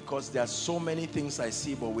this, because there are so many things I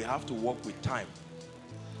see, but we have to work with time.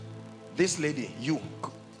 This lady, you,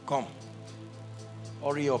 come.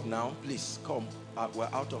 Hurry up now, please, come. We're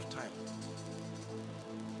out of time.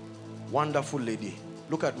 Wonderful lady.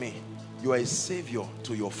 Look at me. You are a savior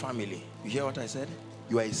to your family. You hear what I said?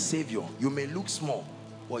 You are a savior. You may look small,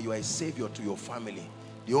 but you are a savior to your family.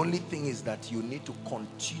 The only thing is that you need to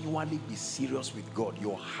continually be serious with God.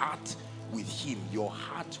 Your heart with him. Your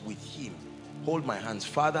heart with him. Hold my hands.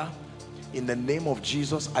 Father, in the name of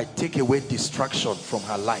Jesus, I take away distraction from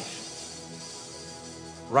her life.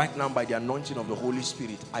 Right now, by the anointing of the Holy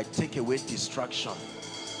Spirit, I take away distraction.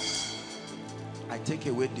 I take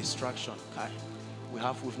away distraction.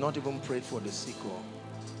 We've not even prayed for the sick.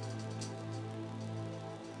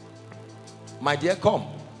 My dear, come.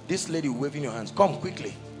 This lady waving your hands. Come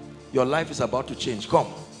quickly. Your life is about to change. Come.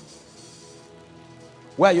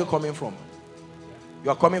 Where are you coming from? You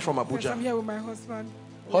are coming from Abuja. Yes, I'm here with my husband.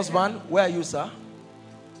 Husband, where are you, sir?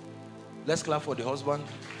 Let's clap for the husband.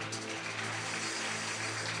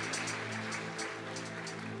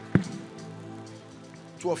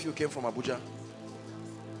 Two of you came from Abuja.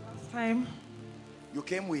 Time You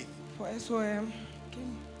came with? for SOM.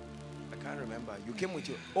 I can't remember. You came with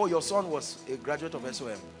your... Oh, your son was a graduate of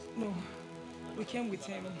SOM. No, we came with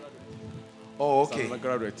him. Oh, okay. I'm a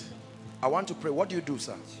graduate. I want to pray. What do you do,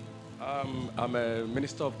 sir? I'm a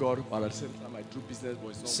minister of God, but at the same time I do business. But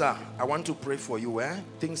it's not Sir, working. I want to pray for you.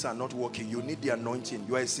 Things are not working. You need the anointing.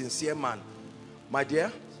 You are a sincere man. My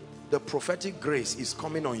dear, the prophetic grace is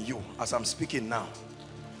coming on you as I'm speaking now.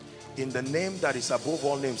 In the name that is above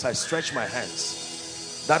all names, I stretch my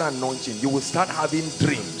hands. That anointing, you will start having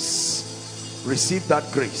dreams. Receive that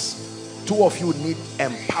grace. Two of you need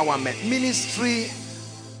empowerment.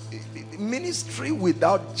 Ministry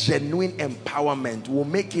without genuine empowerment will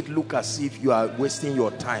make it look as if you are wasting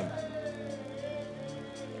your time.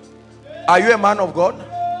 Are you a man of God?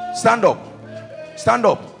 Stand up. Stand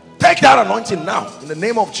up. Take that anointing now. In the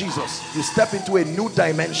name of Jesus, you step into a new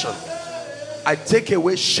dimension. I take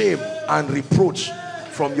away shame and reproach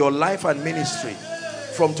from your life and ministry.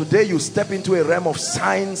 From today, you step into a realm of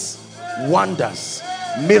signs, wonders,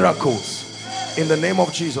 miracles. In the name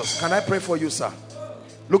of Jesus. Can I pray for you, sir?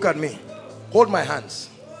 Look at me. Hold my hands.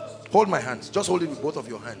 Hold my hands. Just hold it with both of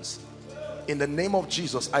your hands. In the name of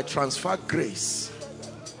Jesus, I transfer grace,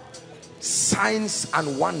 signs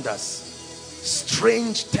and wonders,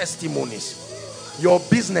 strange testimonies. Your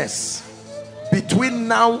business between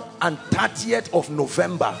now and 30th of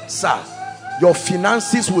November, sir, your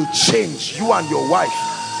finances will change, you and your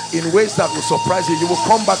wife, in ways that will surprise you. You will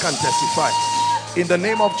come back and testify. In the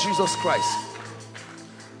name of Jesus Christ.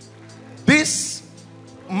 This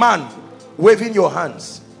man waving your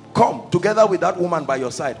hands, come together with that woman by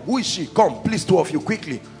your side. Who is she? Come, please, two of you,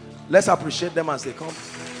 quickly. Let's appreciate them as they come.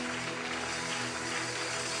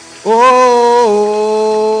 Oh,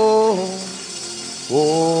 oh,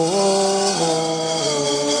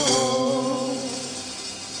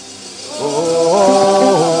 oh, oh,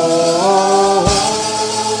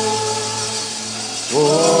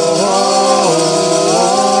 oh.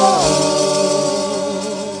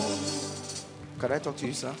 Can I talk to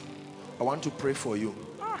you, sir? I want to pray for you.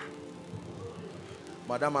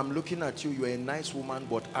 Madam, I'm looking at you. You're a nice woman,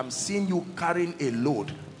 but I'm seeing you carrying a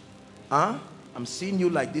load. Huh? I'm seeing you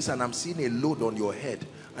like this, and I'm seeing a load on your head.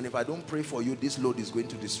 And if I don't pray for you, this load is going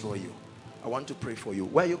to destroy you. I want to pray for you.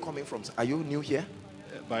 Where are you coming from? Are you new here?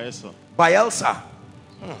 Bayelsa. Bayelsa.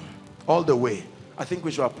 All the way. I think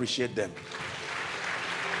we should appreciate them.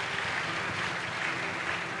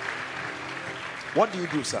 What do you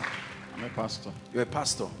do, sir? I'm a pastor. You're a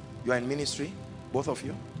pastor. You are in ministry, both of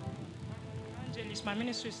you? Evangelist, my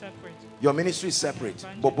ministry is separate. Your ministry is separate,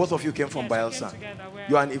 but both of you came from Bayelsa.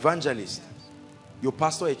 You are an evangelist. You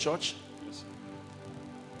pastor a church? Yes.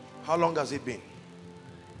 How long has it been?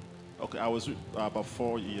 Okay, I was about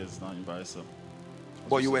 4 years now in Bayelsa.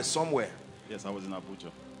 But you were somewhere. Yes, I was in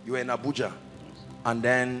Abuja. You were in Abuja. And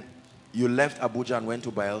then you left Abuja and went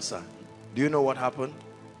to Bayelsa. Do you know what happened?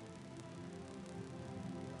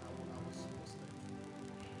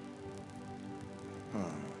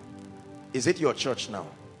 Is it your church now?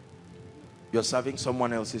 You're serving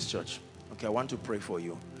someone else's church. Okay, I want to pray for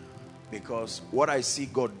you. Because what I see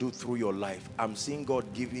God do through your life, I'm seeing God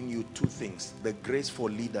giving you two things. The grace for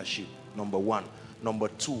leadership, number one. Number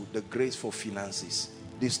two, the grace for finances.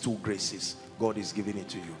 These two graces, God is giving it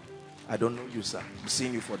to you. I don't know you, sir. I'm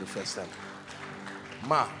seeing you for the first time.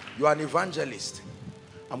 Ma, you are an evangelist.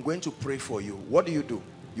 I'm going to pray for you. What do?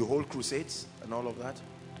 You hold crusades and all of that?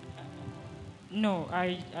 No,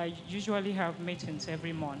 I usually have meetings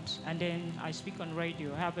every month, and then I speak on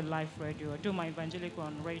radio. I have a live radio. I do my evangelical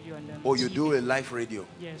on radio, and then Oh, you TV. do a live radio?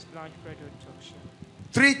 Yes, live radio talk show.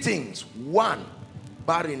 Three things. One,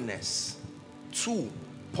 barrenness. Two,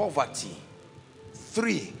 poverty.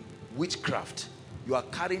 Three, witchcraft. You are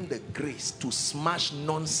carrying the grace to smash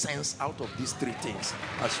nonsense out of these three things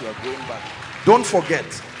as you are going back. Don't forget.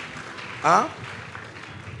 Huh?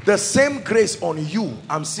 The same grace on you,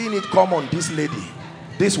 I'm seeing it come on this lady.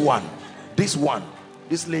 This one. This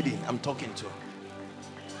lady I'm talking to.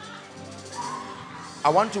 I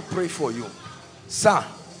want to pray for you. Sir,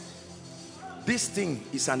 this thing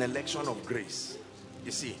is an election of grace.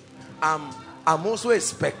 You see, I'm also a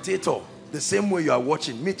spectator. The same way you are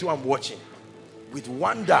watching. Me too, I'm watching. With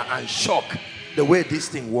wonder and shock, the way this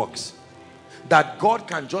thing works. That God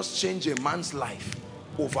can just change a man's life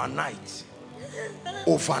overnight.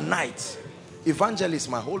 Overnight. Evangelist,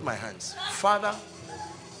 hold my hands. Father,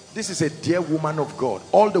 this is a dear woman of God,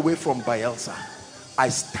 all the way from Bayelsa. I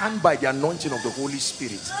stand by the anointing of the Holy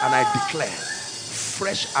Spirit and I declare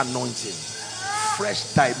fresh anointing,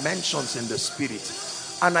 fresh dimensions in the spirit.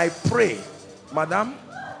 And I pray, madam,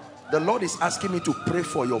 the Lord is asking me to pray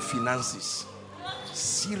for your finances.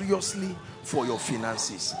 Seriously, for your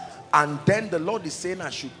finances. And then the Lord is saying I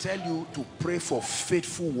should tell you to pray for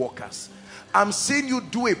faithful workers. I'm seeing you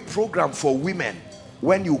do a program for women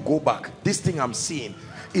when you go back. This thing I'm seeing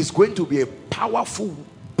is going to be a powerful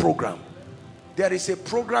program. There is a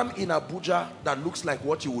program in Abuja that looks like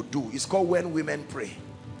what you would do. It's called When Women Pray.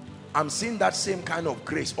 I'm seeing that same kind of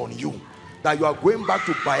grace on you, that you are going back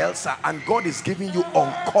to Bielsa and God is giving you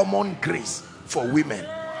uncommon grace for women.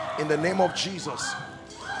 In the name of Jesus,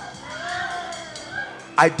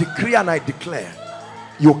 I decree and I declare,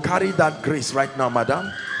 you carry that grace right now, madam.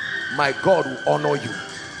 My God will honor you.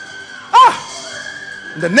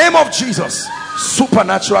 In the name of Jesus,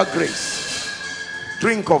 supernatural grace.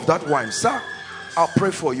 Drink of that wine, sir. I'll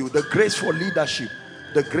pray for you. The grace for leadership,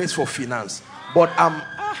 the grace for finance. But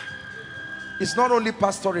it's not only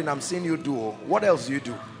pastoring I'm seeing you do. What else do you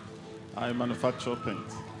do? I manufacture paint.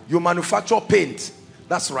 You manufacture paint.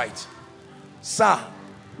 That's right. Sir,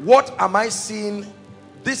 what am I seeing?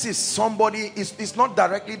 This is somebody, it's not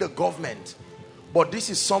directly the government, but this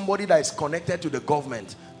is somebody that is connected to the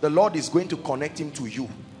government. The Lord is going to connect him to you.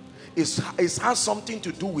 It has something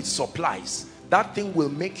to do with supplies. That thing will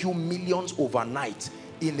make you millions overnight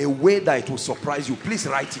in a way that it will surprise you. Please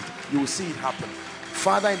write it. You will see it happen.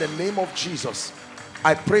 Father, in the name of Jesus,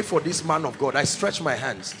 I pray for this man of God. I stretch my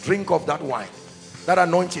hands. Drink of that wine, that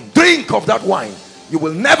anointing. Drink of that wine. You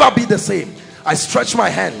will never be the same. I stretch my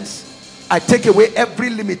hands. I take away every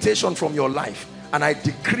limitation from your life, and I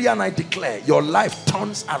decree and I declare your life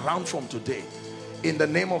turns around from today. In the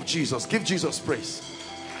name of Jesus. Give Jesus praise.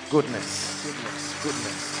 Goodness, goodness,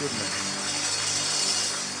 goodness, goodness.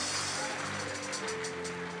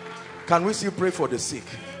 Can we still pray for the sick?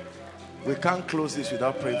 We can't close this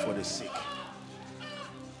without praying for the sick.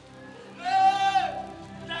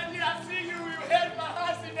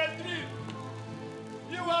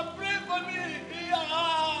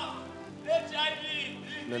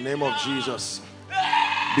 In the name of Jesus,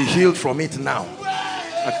 be healed from it now.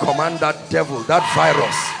 I command that devil, that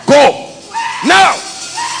virus, go now.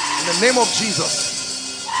 In the name of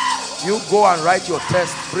Jesus, you go and write your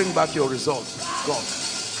test, bring back your results. God,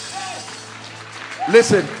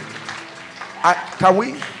 listen. Can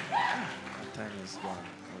we? Time is gone.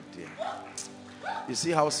 Oh dear. You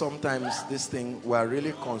see how sometimes this thing, we are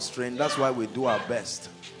really constrained. That's why we do our best.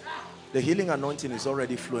 The healing anointing is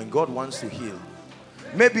already flowing. God wants to heal.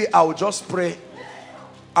 Maybe I'll just pray.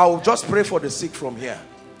 I'll just pray for the sick from here.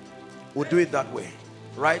 We'll do it that way,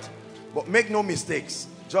 right? But make no mistakes.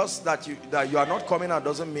 Just that you are not coming out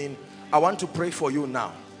doesn't mean I want to pray for you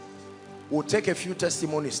now. We'll take a few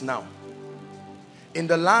testimonies now. In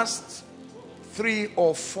the last 3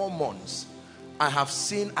 or 4 months, I have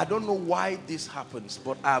seen, I don't know why this happens,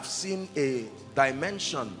 but I have seen a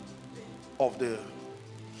dimension of the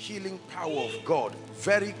healing power of God.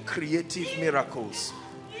 Very creative miracles.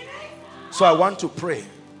 So I want to pray.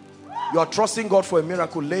 You are trusting God for a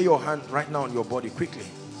miracle. Lay your hand right now on your body quickly.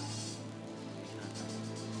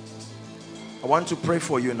 I want to pray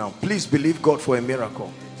for you now. Please believe God for a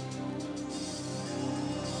miracle.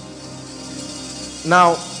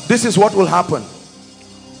 Now, this is what will happen.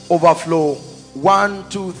 Overflow 1,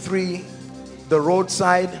 2, 3, the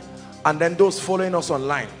roadside, and then those following us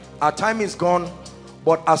online. Our time is gone,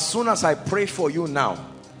 but as soon as I pray for you now,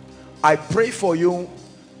 I pray for you,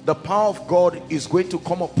 the power of God is going to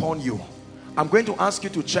come upon you. I'm going to ask you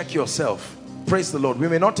to check yourself. Praise the Lord. We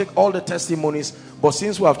may not take all the testimonies, but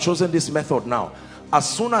since we have chosen this method now, as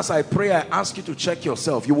soon as I pray, I ask you to check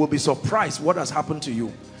yourself. You will be surprised what has happened to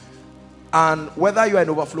you. And whether you are in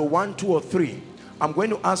overflow 1, 2, or 3, I'm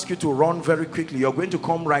going to ask you to run very quickly. You're going to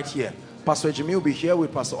come right here. Pastor Jimmy will be here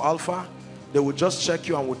with Pastor Alpha. They will just check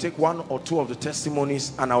you and we'll take 1 or 2 of the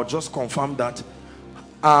testimonies, and I'll just confirm that.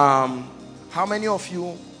 How many of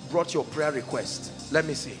you brought your prayer request? Let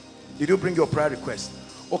me see. Did you bring your prayer request?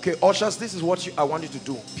 Okay, ushers, this is what I want you to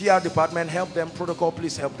do. PR department, help them. Protocol,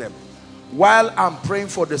 please help them. While I'm praying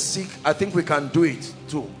for the sick, I think we can do it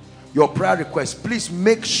too. Your prayer request. Please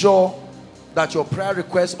make sure that your prayer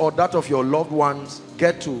request or that of your loved ones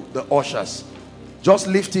get to the ushers. Just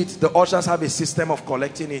lift it. The ushers have a system of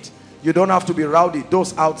collecting it. You don't have to be rowdy.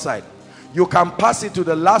 Those outside, you can pass it to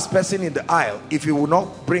the last person in the aisle if you will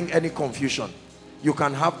not bring any confusion. You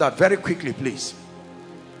can have that very quickly, please.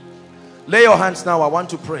 Lay your hands now. I want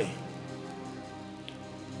to pray.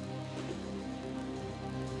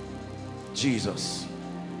 Jesus.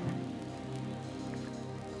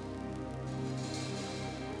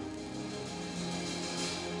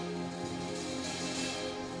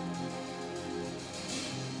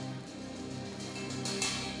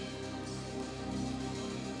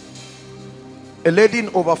 A lady in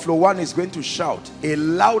overflow 1 is going to shout a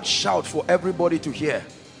loud shout for everybody to hear.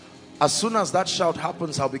 As soon as that shout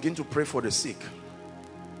happens, I'll begin to pray for the sick.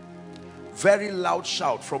 Very loud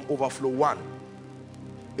shout from overflow 1.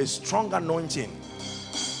 A strong anointing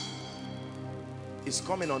is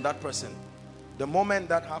coming on that person. The moment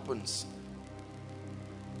that happens,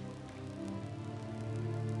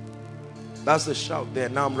 that's the shout there.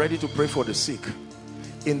 Now I'm ready to pray for the sick.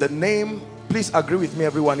 In the name, please agree with me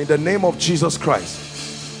everyone, in the name of Jesus Christ,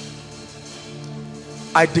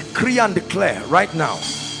 I decree and declare right now,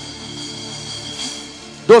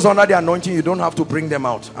 those under the anointing, you don't have to bring them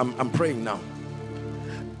out. I'm praying now.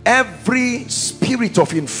 Every spirit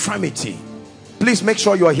of infirmity, please make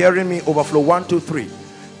sure you are hearing me. Overflow 1, 2, 3.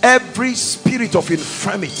 Every spirit of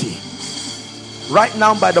infirmity, right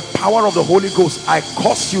now by the power of the Holy Ghost, I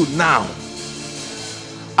curse you now.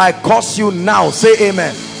 I curse you now. Say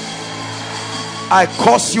amen. I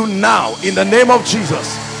curse you now in the name of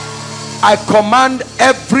Jesus. I command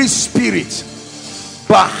every spirit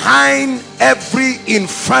behind every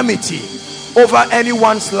infirmity over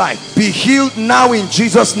anyone's life, be healed now in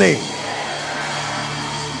Jesus' name.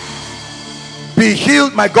 Be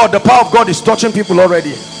healed. My God, the power of God is touching people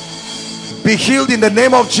already. Be healed in the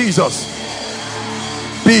name of Jesus.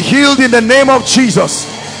 Be healed in the name of Jesus.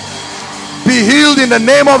 Be healed in the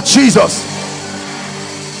name of Jesus.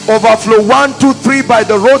 Overflow 1, 2, 3 by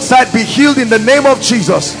the roadside, be healed in the name of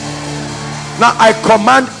Jesus. Now I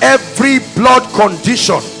command every blood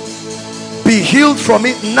condition, be healed from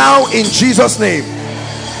it now in Jesus' name.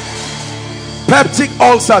 Peptic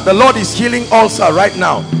ulcer, the Lord is healing ulcer right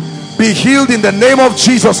now. Be healed in the name of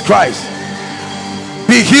Jesus Christ.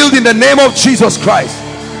 Be healed in the name of Jesus Christ.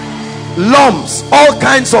 Lumps, all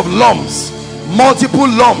kinds of lumps, multiple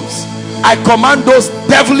lumps, I command those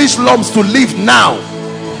devilish lumps to leave now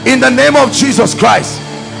in the name of Jesus Christ.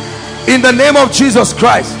 In the name of Jesus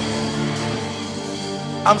Christ.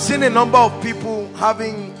 I'm seeing a number of people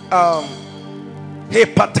having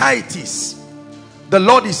hepatitis. The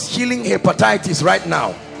Lord is healing hepatitis right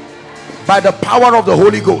now by the power of the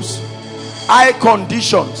Holy Ghost. Eye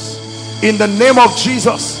conditions, in the name of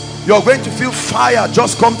Jesus, you're going to feel fire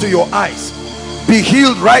just come to your eyes. Be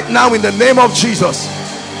healed right now in the name of Jesus.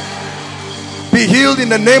 Be healed in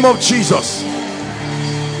the name of Jesus.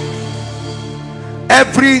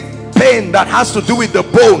 Every pain that has to do with the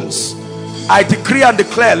bones, I decree and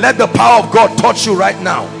declare, let the power of God touch you right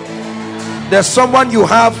now. There's someone, you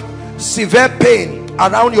have severe pain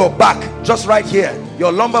around your back, just right here,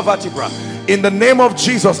 your lumbar vertebra. In the name of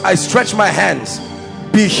Jesus, I stretch my hands.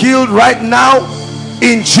 Be healed right now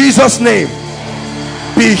in Jesus' name.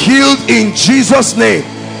 Be healed in Jesus' name.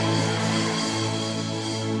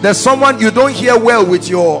 There's someone, you don't hear well with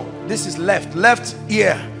your, this is left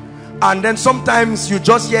ear, and then sometimes you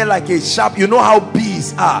just hear like a sharp, you know how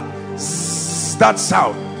bees are, that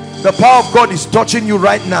sound. The power of God is touching you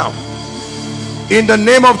right now in the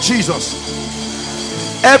name of Jesus.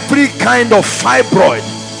 Every kind of fibroid,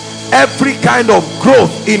 every kind of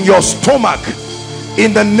growth in your stomach,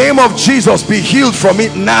 in the name of Jesus, be healed from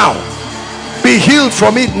it now. Be healed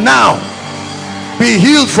from it now. Be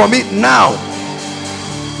healed from it now.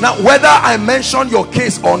 Now, whether I mention your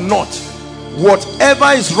case or not, whatever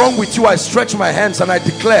is wrong with you, I stretch my hands and I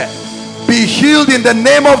declare, be healed in the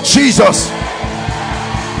name of Jesus.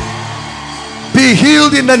 Be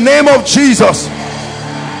healed in the name of Jesus.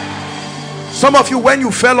 Some of you, when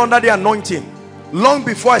you fell under the anointing, long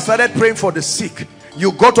before I started praying for the sick,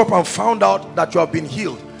 you got up and found out that you have been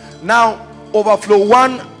healed. Now, overflow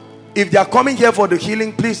 1, if they are coming here for the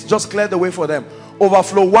healing, please just clear the way for them.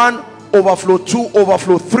 Overflow 1, overflow 2,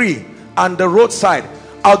 overflow 3, and the roadside.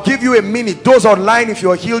 I'll give you a minute. Those online, if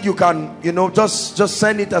you're healed, you can, you know, just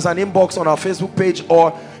send it as an inbox on our Facebook page,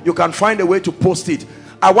 or you can find a way to post it.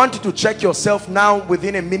 I want you to check yourself now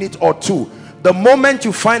within a minute or two. The moment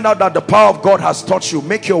you find out that the power of God has touched you,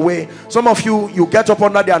 make your way. Some of you, you get up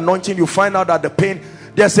under the anointing, you find out that the pain.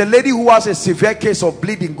 There's a lady who has a severe case of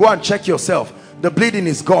bleeding. Go and check yourself. The bleeding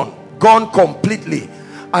is gone completely.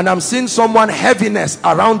 And I'm seeing someone, heaviness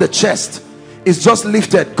around the chest is just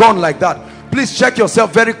lifted, gone like that. Please check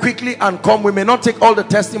yourself very quickly and come. We may not take all the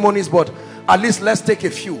testimonies, but at least let's take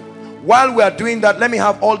a few. While we are doing that, let me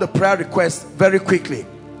have all the prayer requests very quickly.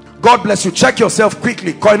 God bless you. Check yourself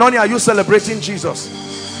quickly. Koinonia, are you celebrating Jesus?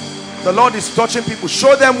 The Lord is touching people.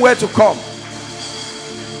 Show them where to come.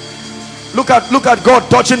 Look at God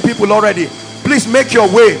touching people already. Please make your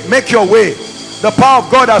way. Make your way. The power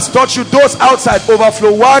of God has touched you. Those outside,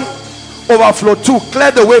 overflow 1, overflow 2,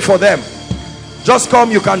 clear the way for them. Just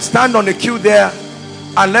come. You can stand on the queue there,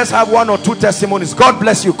 and let's have 1 or 2 testimonies. God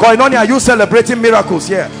bless you. Koinonia, are you celebrating miracles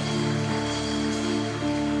here?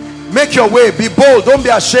 Make your way. Be bold. Don't be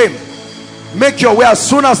ashamed. Make your way as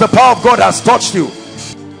soon as the power of God has touched you.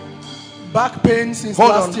 Back pain since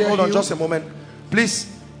last year. Hold on just a moment.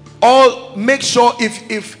 Please, all make sure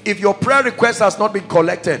if your prayer request has not been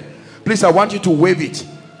collected, please, I want you to wave it.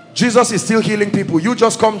 Jesus is still healing people. You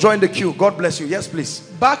just come join the queue. God bless you. Yes, please.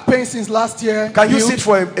 Back pain since last year. Can you sit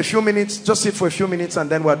for a few minutes? Just sit for a few minutes and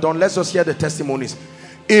then we're done. Let's just hear the testimonies.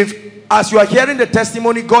 If as you are hearing the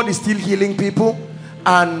testimony, God is still healing people,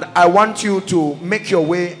 and I want you to make your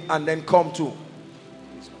way and then come to.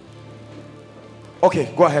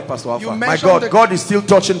 Okay, go ahead, Pastor Alpha. My God, God is still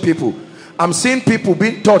touching people. I'm seeing people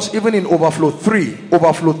being touched even in overflow 3.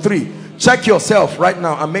 Overflow 3. Check yourself right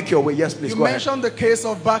now and make your way. Yes, please. You mentioned the case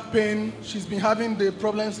of back pain. She's been having the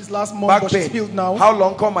problems since last month, back but pain. She's healed now. How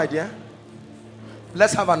long? Come, my dear.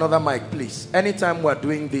 Let's have another mic, please. Anytime we're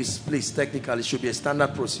doing this, please, technically, it should be a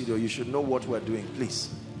standard procedure. You should know what we're doing, please,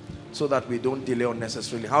 so that we don't delay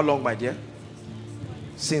unnecessarily. How long, my dear?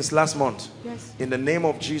 Since last month. Yes. In the name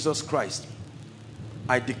of Jesus Christ,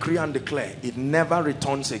 I decree and declare it never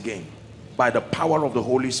returns again. By the power of the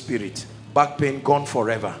Holy Spirit, back pain gone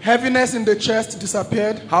forever. Heaviness in the chest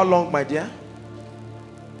disappeared. How long, my dear?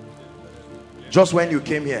 Just when you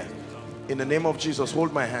came here. In the name of Jesus,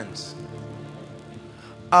 hold my hands.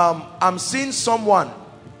 I'm seeing someone.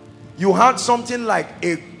 You had something like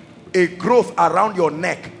a growth around your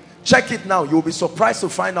neck. Check it now. You'll be surprised to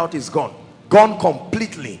find out it's gone. Gone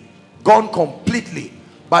completely. Gone completely.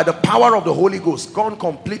 By the power of the Holy Ghost. Gone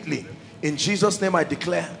completely. In Jesus' name, I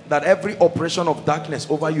declare that every operation of darkness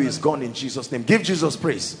over you is gone in Jesus' name. Give Jesus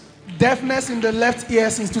praise. Deafness in the left ear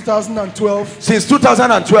since 2012. Since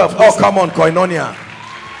 2012. Oh, come on, Koinonia.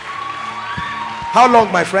 How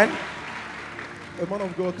long, my friend? A man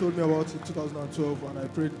of God told me about it in 2012, and I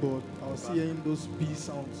prayed, but I was hearing those B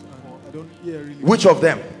sounds, and I don't hear really. Which of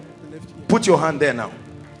them? The left ear. Put your hand there now.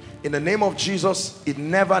 In the name of Jesus, it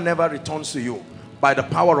never returns to you. By the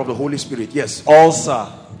power of the Holy Spirit. Yes.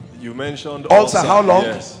 Ulcer. You mentioned ulcer. How long?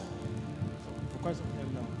 Yes. For quite some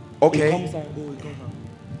time now. Okay. It comes and goes, it comes and...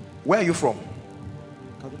 Where are you from?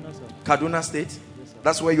 Kaduna, sir. Kaduna State? Yes, sir.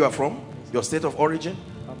 That's where you are from? Yes, your state of origin?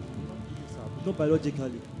 Not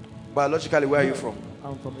biologically. Biologically, where are you from?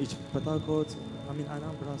 I'm from Port Harcourt. I mean,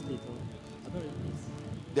 Anambra State. I don't really...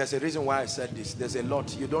 There's a reason why I said this. There's a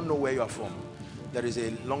lot. You don't know where you are from. There is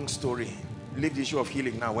a long story. Leave the issue of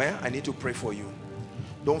healing now. Where? I need to pray for you.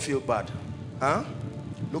 Don't feel bad. Huh?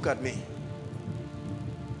 Look at me.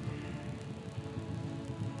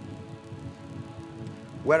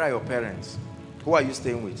 Where are your parents? Who are you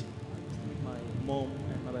staying with? My mom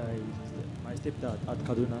and my stepdad at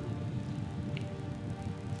Kaduna.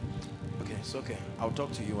 Okay, it's okay. I'll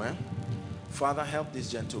talk to you, eh? Father, help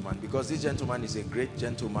this gentleman, because this gentleman is a great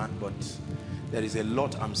gentleman, but there is a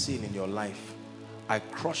lot I'm seeing in your life. I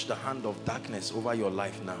crush the hand of darkness over your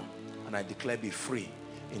life now, and I declare be free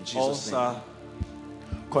in Jesus' name.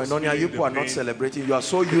 Koinonia, you people are not celebrating. You are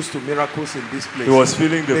so used to miracles in this place. He was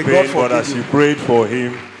feeling the pain, but as you prayed for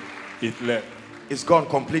him, it left. It's gone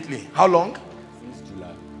completely. How long? Since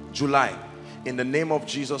July. July. In the name of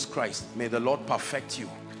Jesus Christ, may the Lord perfect you.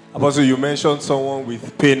 Apostle, you mentioned someone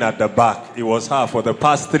with pain at the back. It was her for the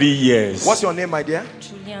past 3 years. What's your name, my dear?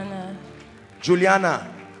 Juliana.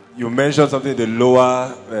 Juliana. You mentioned something, the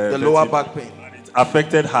lower back pain. It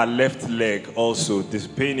affected her left leg also. This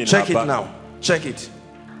pain in Check her it back. now. Check it.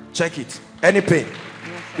 Check it. Any pain?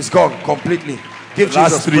 It's gone completely. Give Last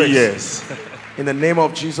Jesus 3 praise. years. In the name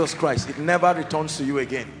of Jesus Christ, it never returns to you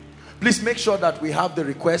again. Please make sure that we have the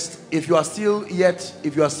request. If you are still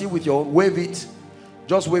with your, wave it.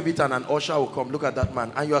 Just wave it and an usher will come. Look at that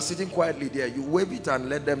man. And you are sitting quietly there. You wave it and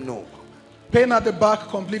let them know. Pain at the back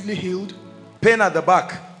completely healed. Pain at the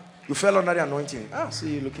back. You fell under the anointing.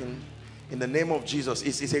 See you looking. In the name of Jesus.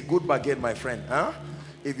 It's a good bargain, my friend. Huh?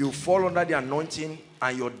 If you fall under the anointing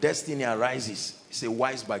and your destiny arises, it's a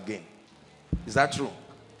wise bargain. Is that true?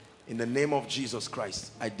 In the name of Jesus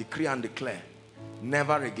Christ, I decree and declare,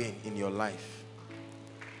 never again in your life.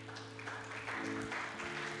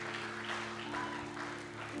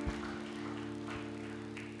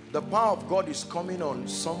 The power of God is coming on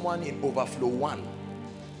someone in overflow 1.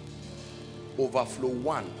 Overflow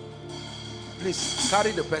 1. Please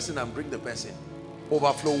carry the person and bring the person.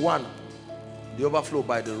 Overflow 1. The overflow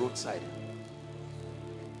by the roadside.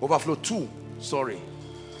 Overflow 2. Sorry.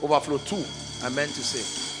 Overflow 2. I meant to say.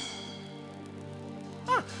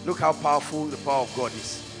 Look how powerful the power of God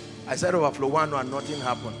is. I said overflow 1 and nothing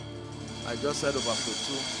happened. I just said overflow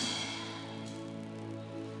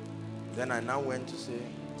 2. Then I now went to say.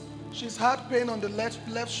 She's had pain on the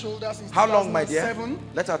left shoulder since How long, my dear? 2007.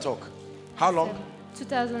 Let her talk. How long?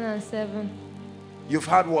 2007. You've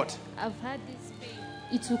had what? I've had this pain.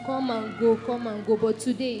 It will come and go. But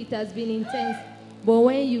today it has been intense. But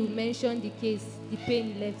when you mentioned the case, the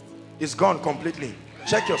pain left. It's gone completely.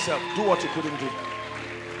 Check yourself. Do what you couldn't do.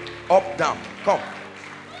 Up, down. Come.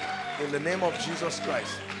 In the name of Jesus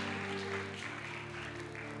Christ.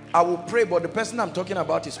 I will pray, but the person I'm talking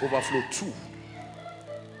about is overflow 2.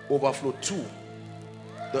 Overflow 2.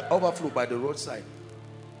 The overflow by the roadside.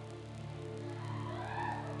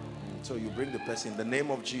 So you bring the person in the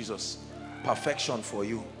name of Jesus. Perfection for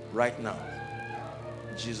you right now.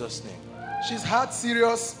 In Jesus' name. She's had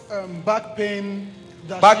serious back pain.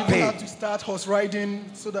 Back she pain. had to start horse riding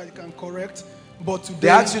so that it can correct. But today They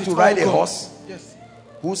asked you to ride a gone. horse? Yes.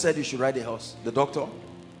 Who said you should ride a horse? The doctor?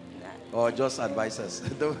 Or just advisors?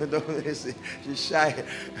 don't she's shy.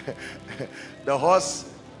 The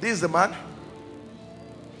horse. This is the man.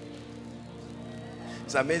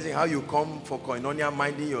 It's amazing how you come for koinonia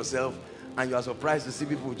minding yourself and you are surprised to see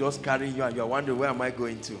people just carrying you and you are wondering, where am I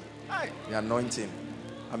going to? The anointing.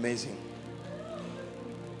 Amazing.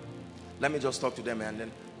 Let me just talk to them and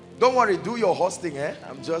then don't worry, do your horse thing.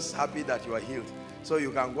 I'm just happy that you are healed. So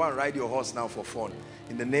you can go and ride your horse now for fun.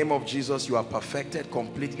 In the name of Jesus, you are perfected,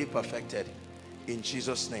 completely perfected. In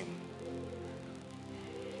Jesus' name.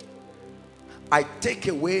 I take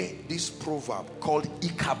away this proverb called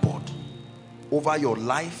Ichabod over your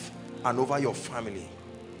life and over your family.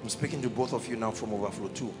 I'm speaking to both of you now from Overflow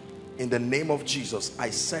 2. In the name of Jesus,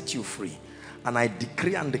 I set you free. And I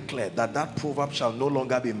decree and declare that that proverb shall no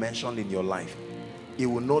longer be mentioned in your life. It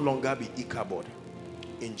will no longer be Ichabod.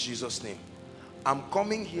 In Jesus' name. I'm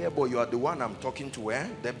coming here, but you are the one I'm talking to,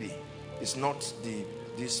 Debbie. It's not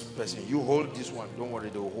this person. You hold this one. Don't worry,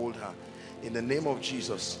 they will hold her. In the name of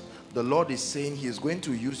Jesus, the Lord is saying he is going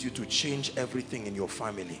to use you to change everything in your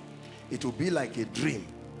family. It will be like a dream,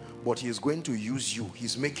 but he is going to use you.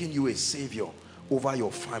 He's making you a savior over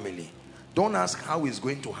your family. Don't ask how it's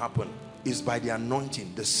going to happen. It's by the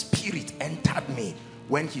anointing. The Spirit entered me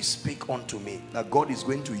when he spake unto me that God is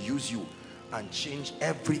going to use you and change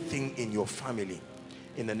everything in your family.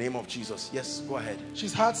 In the name of Jesus. Yes, go ahead.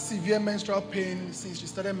 She's had severe menstrual pain since she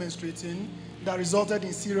started menstruating that resulted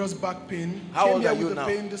in serious back pain. How Came old here are you with the now?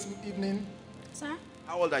 pain this evening. Sir?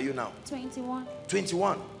 How old are you now? 21.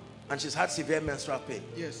 21. And she's had severe menstrual pain.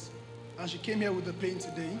 Yes. And she came here with the pain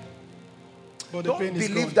today. But the Don't pain is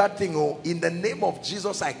believe gone. that thing. Oh, in the name of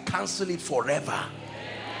Jesus, I cancel it forever.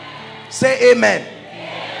 Say amen.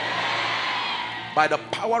 By the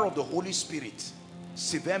power of the Holy Spirit,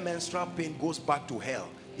 severe menstrual pain goes back to hell.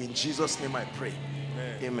 In Jesus' name I pray.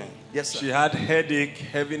 Amen. Yes, sir. She had headache,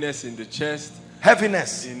 heaviness in the chest.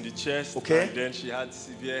 Heaviness in the chest. Okay. And then she had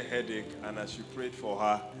severe headache, and as you prayed for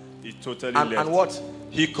her, it totally and, left. and what?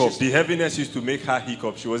 Hiccup. The heaviness used to make her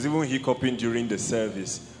hiccup. She was even hiccuping during the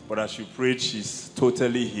service. But as you prayed, she's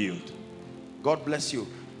totally healed. God bless you.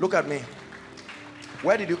 Look at me.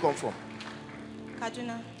 Where did you come from?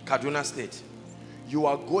 Kaduna. Kaduna State. You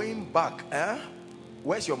are going back.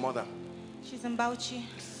 Where's your mother? She's in Bauchi.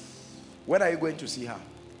 When are you going to see her?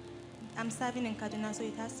 I'm serving in Kaduna, so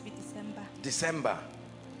it has to be December. December.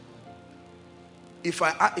 If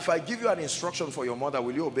I give you an instruction for your mother,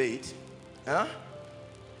 will you obey it?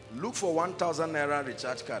 Look for 1,000 naira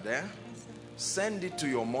recharge card. Yes, Send it to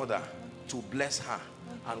your mother to bless her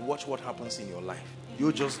and watch what happens in your life.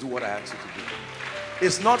 You just do what I ask you to do.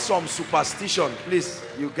 It's not some superstition. Please,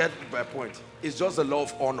 you get my point. It's just the law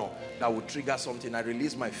of honor that will trigger something. I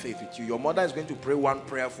release my faith with you. Your mother is going to pray one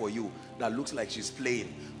prayer for you that looks like she's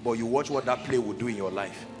playing, but you watch what that play will do in your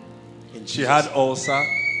life. She had ulcer,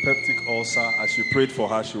 peptic ulcer. As you prayed for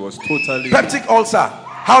her, she was totally... Peptic ulcer.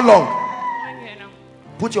 How long? 1 year now.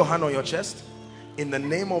 Put your hand on your chest. In the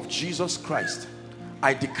name of Jesus Christ,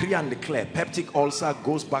 I decree and declare peptic ulcer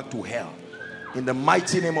goes back to hell. In the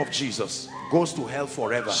mighty name of Jesus, goes to hell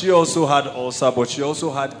forever. She also had ulcer, but she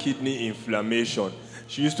also had kidney inflammation.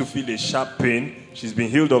 She used to feel a sharp pain. She's been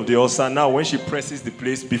healed of the ulcer. Now when she presses the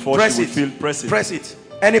place, before she would feel, press it. Press it.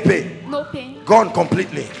 Any pain? No pain. Gone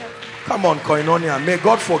completely. Come on, Koinonia. May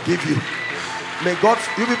God forgive you. May God,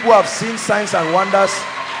 you people have seen signs and wonders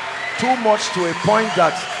too much to a point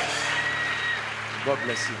that God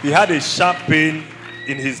bless you. He had a sharp pain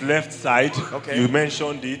in his left side. Okay. You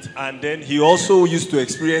mentioned it. And then he also used to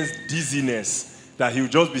experience dizziness, that he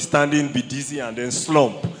would just be standing, be dizzy, and then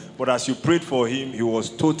slump. But as you prayed for him, he was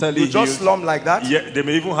totally You healed. just slump like that? Yeah, they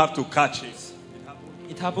may even have to catch him.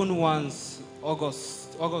 It happened once,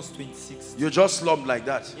 August 26th. You just slumped like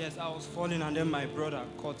that? Yes, I was falling and then my brother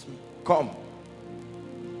caught me. Come.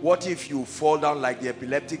 What if you fall down like the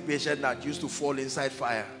epileptic patient that used to fall inside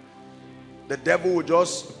fire? The devil will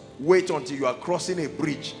just wait until you are crossing a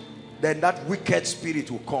bridge then that wicked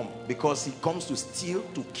spirit will come, because he comes to steal,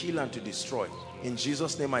 to kill, and to destroy. In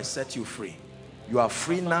Jesus' name, I set you free. You are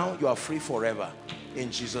free now. You are free forever.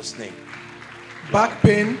 In Jesus' name. Back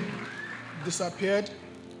pain disappeared.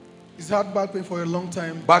 He's had back pain for a long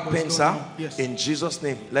time. Back pain, sir? Yes. In Jesus'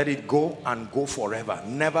 name, let it go and go forever.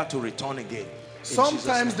 Never to return again.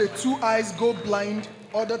 Sometimes the two eyes go blind.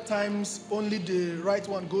 Other times, only the right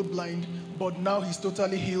one go blind. But now he's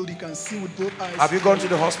totally healed. He can see with both eyes. Have you gone to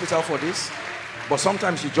the hospital for this? But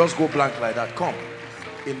sometimes you just go blank like that. Come.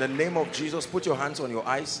 In the name of Jesus, put your hands on your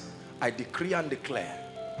eyes. I decree and declare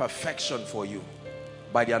perfection for you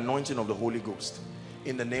by the anointing of the Holy Ghost.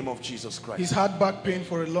 In the name of Jesus Christ. He's had back pain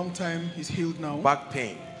for a long time. He's healed now. Back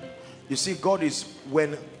pain. You see, God is,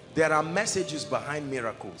 when there are messages behind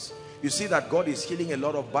miracles, you see that God is healing a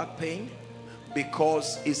lot of back pain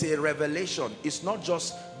because it's a revelation. It's not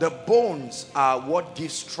just the bones are what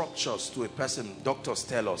gives structures to a person, doctors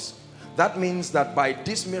tell us. That means that by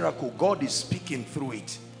this miracle, God is speaking through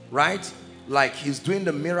it, right? Like he's doing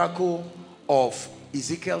the miracle of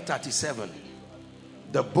Ezekiel 37.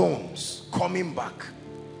 The bones coming back.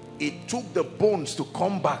 It took the bones to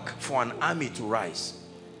come back for an army to rise.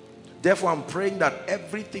 Therefore, I'm praying that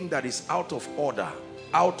everything that is out of order,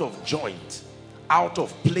 out of joint, out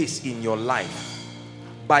of place in your life,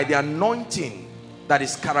 by the anointing that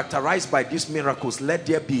is characterized by these miracles, let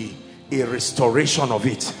there be a restoration of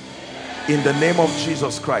it. In the name of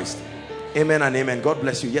Jesus Christ. Amen and amen. God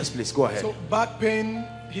bless you. Yes, please go ahead. So back pain,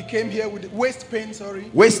 he came here with waist pain, sorry.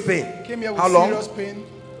 Waist pain. He came here with how long? Serious pain.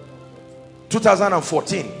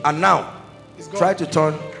 2014. And now, try to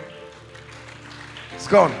turn. It's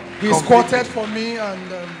gone. He completely. squatted for me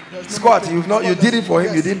and there's no squat. pain. You've not. You did it for him.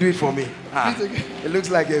 Yes. You didn't do it for me. Ah, Please again. it looks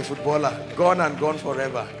like a footballer. Gone and gone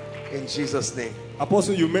forever. In Jesus' name.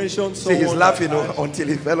 Apostle, you mentioned See, someone he's laughing until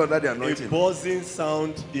he fell under the anointing. a buzzing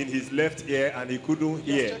sound in his left ear and he couldn't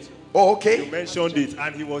hear. Oh, okay. You mentioned it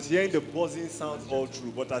and he was hearing the buzzing sound all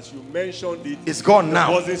through. But as you mentioned it, it's gone the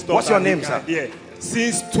now. buzzing stopped What's your and he name, can sir? hear.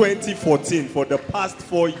 Since 2014, for the past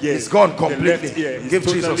 4 years, It's gone the completely. left ear is Give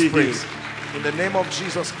totally Jesus praise. healed. In the name of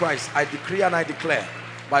Jesus Christ, I decree and I declare,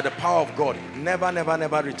 by the power of God, never, never,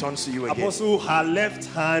 never returns to you again. Apostle, her left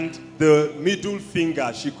hand, the middle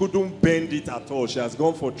finger, she couldn't bend it at all. She has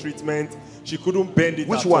gone for treatment. She couldn't bend it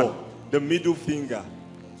Which at one? all. The middle finger.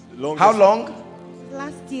 How long?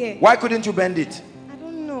 Last year. Why couldn't you bend it? I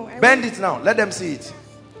don't know. Bend it now. Let them see it.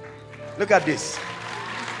 Look at this.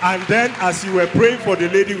 And then as you were praying for the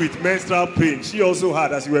lady with menstrual pain, she also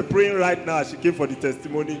had, as you were praying right now, she came for the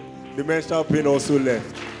testimony, the menstrual pain also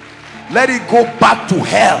left. Let it go back to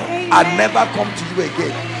hell and never come to you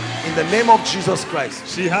again. In the name of Jesus Christ.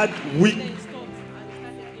 She had weak.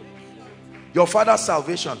 Your father's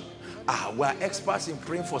salvation. We are experts in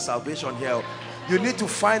praying for salvation here. You need to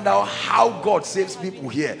find out how God saves people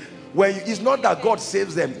here. It's not that God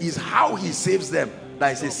saves them, it's how he saves them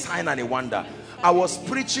that is a sign and a wonder. I was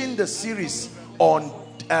preaching the series on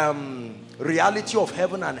reality of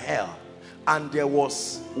heaven and hell, and there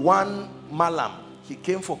was one malam. He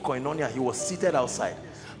came for koinonia. He was seated outside,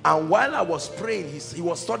 and while I was praying, he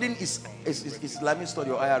was studying his Islamic study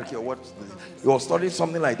or hierarchy or what. He was studying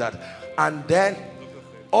something like that, and then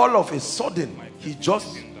all of a sudden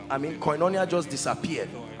koinonia just disappeared,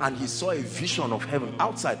 and he saw a vision of heaven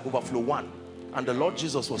outside, overflow 1, and the Lord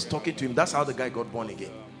Jesus was talking to him. That's how the guy got born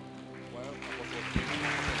again.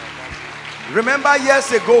 Remember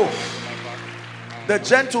years ago, the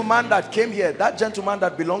gentleman that came here, that gentleman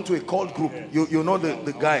that belonged to a cult group, you know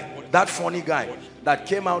the guy, that funny guy that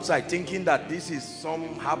came outside thinking that this is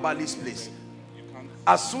some herbalist place.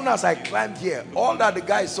 As soon as I climbed here, all that the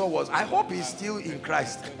guy saw was, I hope he's still in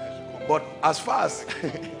Christ. But as far as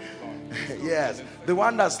yes, the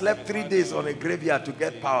one that slept 3 days on a graveyard to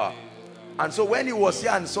get power. And so when he was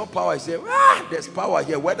here and saw power, he said, there's power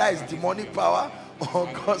here. Whether it's demonic power or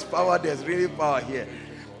God's power, there's really power here.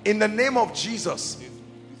 In the name of Jesus,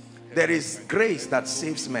 there is grace that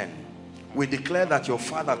saves men. We declare that your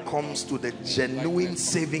father comes to the genuine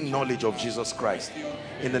saving knowledge of Jesus Christ.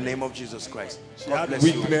 In the name of Jesus Christ. God bless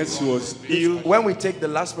you. Weakness, she was ill. When we take the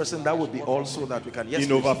last person, that would be also that we can. Yes, in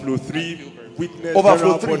please. overflow 3, weakness, overflow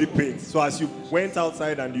general 3. body pain. So as you went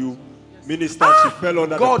outside and you ministered, she fell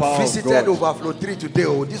under God the power visited of God. overflow 3 today.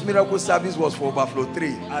 Oh, this miracle service was for overflow 3.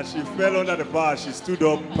 As she fell under the power, she stood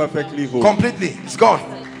up perfectly whole. Completely. It's gone.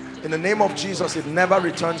 In the name of Jesus, it never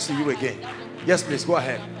returns to you again. Yes, please, go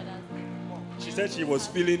ahead. She said she was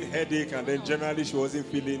feeling headache and then generally she wasn't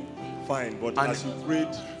feeling fine. But as you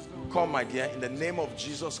prayed, come, my dear, in the name of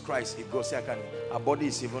Jesus Christ, it goes. Her body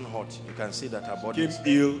is even hot. You can see that her body came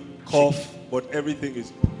ill, cough, but everything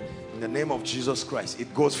is. the name of Jesus Christ,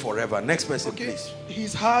 it goes forever. Next person, please.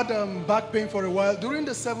 He's had back pain for a while. During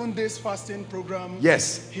the 7 days fasting program,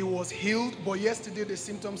 yes, he was healed, but yesterday the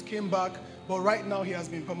symptoms came back, but right now he has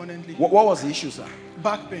been permanently what healed. was the issue, sir?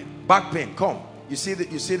 Back pain. Back pain. Come. You see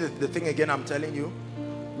the thing again I'm telling you?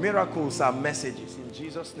 Miracles are messages in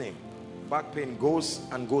Jesus' name. Back pain goes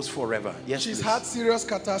and goes forever. Yes, she's please. had serious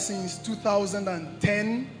catarrh since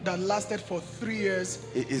 2010 that lasted for 3 years.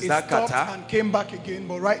 Is that catarrh? And came back again,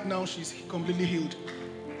 but right now she's completely healed.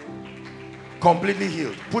 Completely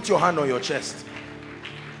healed. Put your hand on your chest.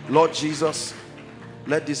 Lord Jesus,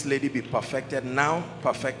 let this lady be perfected now,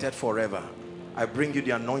 perfected forever. I bring you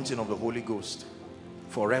the anointing of the Holy Ghost.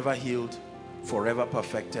 Forever healed, forever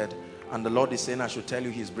perfected. And the Lord is saying I should tell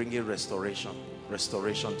you he's bringing restoration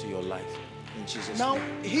to your life in Jesus' name. Now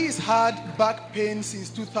he's had back pain since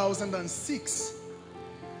 2006,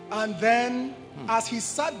 and then as he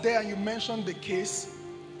sat there and you mentioned the case,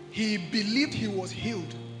 he believed he was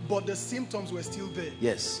healed, but the symptoms were still there.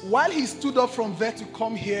 Yes. While he stood up from there to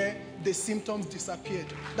come here, the symptoms disappeared.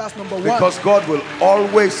 That's number one. Because God will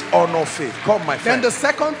always honor faith. Come, my friend. Then the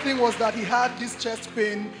second thing was that he had this chest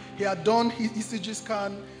pain. He had done his ECG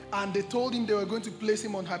scan, and they told him they were going to place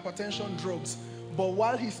him on hypertension drugs. But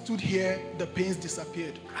while he stood here, the pains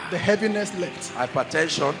disappeared. The heaviness left.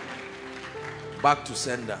 Hypertension, back to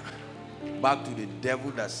sender. Back to the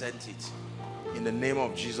devil that sent it. In the name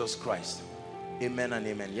of Jesus Christ. Amen and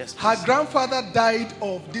amen. Yes, please. Her grandfather died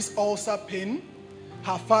of this ulcer pain.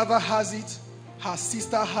 Her father has it. Her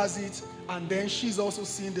sister has it. And then she's also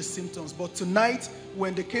seeing the symptoms. But tonight,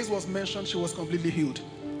 when the case was mentioned, she was completely healed.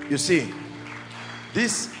 You see,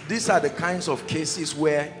 these are the kinds of cases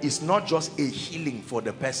where it's not just a healing for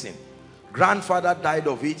the person. Grandfather died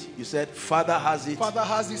of it. You said father has it. Father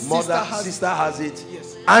has it. Mother, sister has it.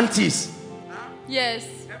 Yes. Aunties. Yes.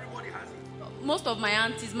 Everybody has it. Most of my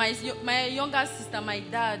aunties, my younger sister, my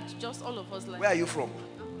dad, just all of us. Like. Where are you from?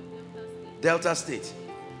 Delta State.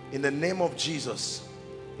 In the name of Jesus,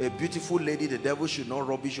 a beautiful lady, the devil should not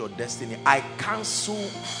rubbish your destiny. I cancel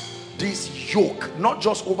this yoke, not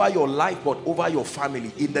just over your life but over your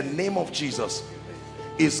family. In the name of Jesus,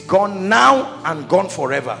 is gone now and gone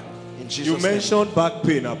forever. In Jesus' you mentioned back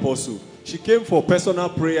pain, Apostle. She came for personal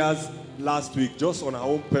prayers last week, just on her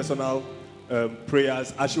own personal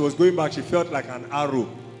prayers. As she was going back, she felt like an arrow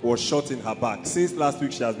was shot in her back. Since last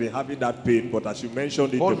week, she has been having that pain, but as you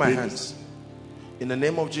mentioned it, hold my hands. In the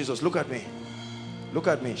name of Jesus, look at me. Look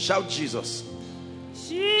at me. Shout Jesus.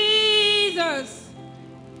 Jesus.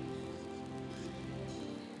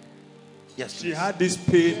 Yes, she had this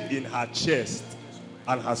pain in her chest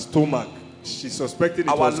and her stomach. She suspected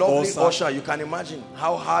it was lovely ulcer. usher, you can imagine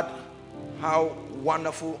how hard, how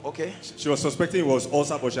wonderful. Okay. She was suspecting it was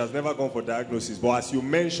ulcer, but she has never gone for diagnosis. But as you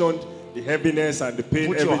mentioned, the heaviness and the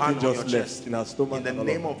pain, everything just left in her stomach. In the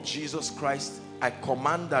name of Jesus Christ, I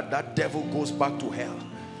command that devil goes back to hell.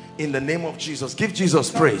 In the name of Jesus, give Jesus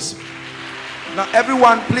praise. Now,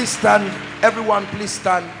 everyone, please stand. Everyone, please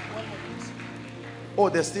stand. Oh,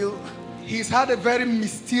 there's still. He's had a very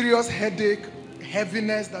mysterious headache,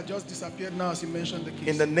 heaviness that just disappeared now as you mentioned the case.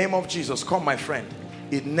 In the name of Jesus, come my friend.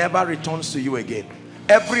 It never returns to you again.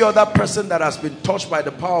 Every other person that has been touched by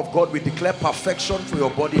the power of God, we declare perfection for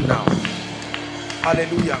your body now.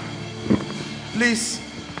 Hallelujah. Please,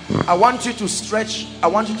 I want you to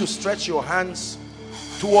stretch your hands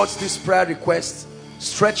towards this prayer request.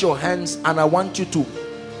 Stretch your hands, and I want you to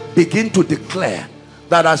begin to declare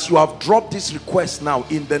that as you have dropped this request now,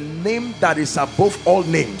 in the name that is above all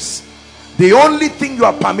names, the only thing you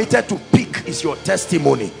are permitted to pick is your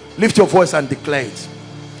testimony. Lift your voice and declare it.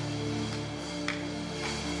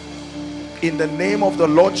 In the name of the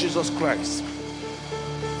Lord Jesus Christ,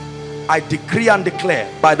 I decree and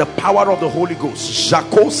declare by the power of the Holy Ghost,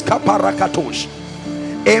 Jakos kaparakatosh,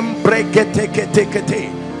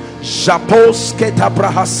 embreketeketekete, Japos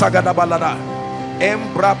ketabraha sagadabalada,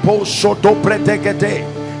 embrapo shodopretekete,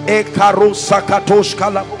 ekaro sakatosh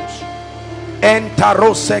kalabos,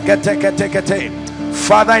 entarose keteketekete.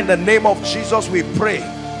 Father, in the name of Jesus, we pray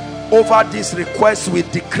over this request. We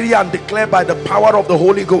decree and declare by the power of the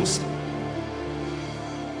Holy Ghost,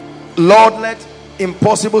 Lord, let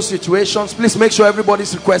impossible situations, please make sure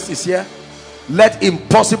everybody's request is here. Let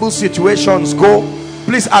impossible situations go.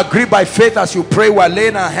 Please agree by faith as you pray. We're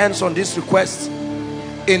laying our hands on this request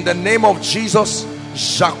in the name of Jesus.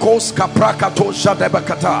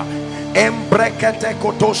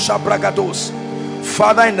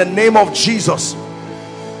 Father, in the name of Jesus,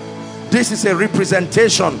 this is a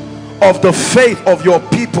representation of the faith of your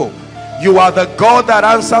people. You are the God that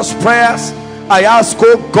answers prayers. I ask,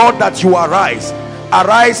 oh God, that you arise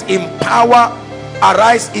in power,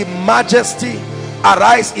 Arise in majesty.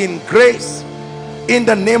 Arise in grace. In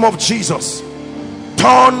the name of Jesus.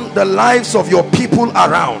 Turn the lives of your people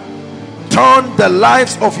around. Turn the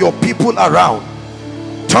lives of your people around.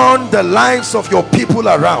 Turn the lives of your people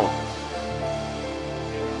around.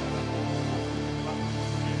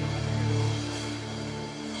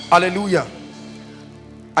 Hallelujah.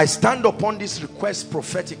 I stand upon this request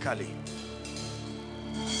prophetically,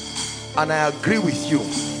 and I agree with you.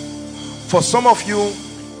 For some of you,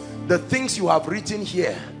 the things you have written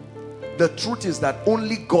here, the truth is that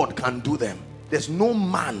only God can do them. There's no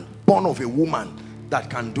man born of a woman that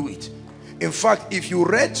can do it. In fact, if you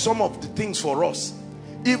read some of the things for us,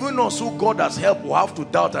 even us who God has helped will have to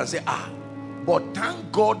doubt and say, but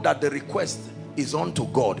thank God that the request is unto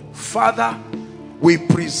God. Father, we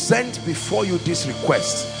present before you this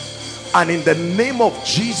request, and in the name of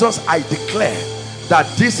Jesus I declare that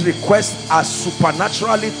these requests are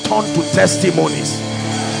supernaturally turned to testimonies.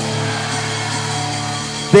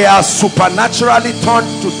 They are supernaturally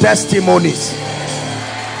turned to testimonies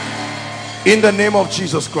in the name of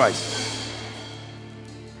Jesus Christ.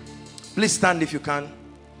 Please stand if you can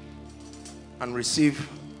and receive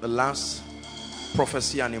the last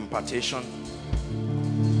prophecy and impartation.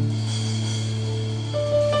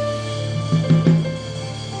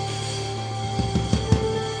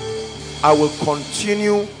 I will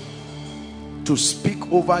continue to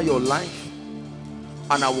speak over your life,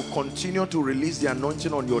 and I will continue to release the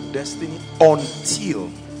anointing on your destiny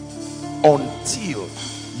until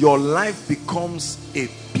your life becomes a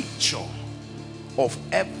picture of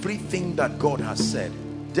everything that God has said.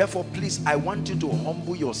 Therefore, please, I want you to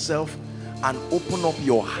humble yourself and open up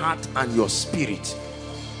your heart and your spirit.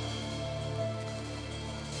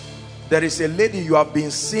 There is a lady you have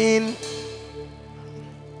been seeing.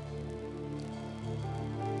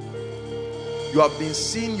 You have been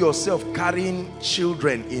seeing yourself carrying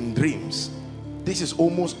children in dreams. This is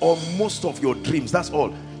almost most of your dreams. That's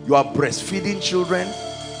all. You are breastfeeding children.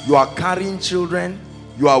 You are carrying children.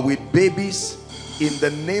 You are with babies. In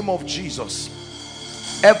the name of Jesus,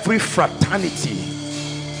 every fraternity,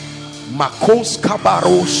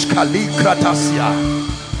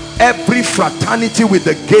 every fraternity with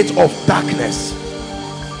the gate of darkness,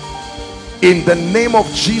 in the name of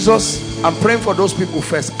Jesus, I'm praying for those people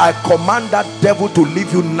first. I command that devil to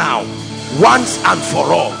leave you now, once and for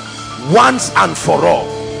all. Once and for all.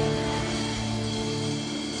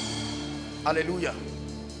 Hallelujah.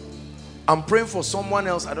 I'm praying for someone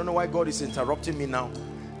else. I don't know why God is interrupting me now.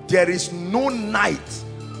 There is no night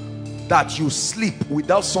that you sleep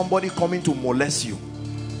without somebody coming to molest you.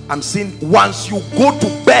 I'm saying once you go to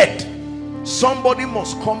bed, somebody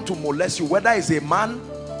must come to molest you, whether it's a man,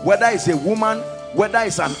 whether it's a woman, whether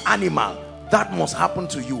it's an animal. That must happen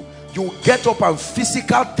to you. You get up and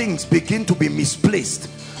physical things begin to be misplaced.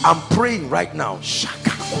 I'm praying right now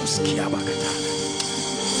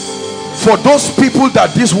for those people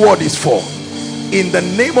that this word is for. In the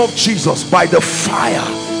name of Jesus, by the fire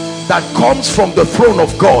that comes from the throne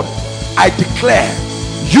of God, I declare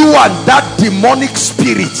you and that demonic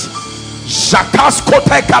spirit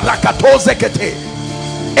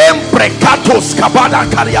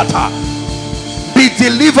be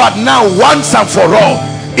delivered now, once and for all,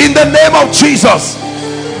 in the name of Jesus.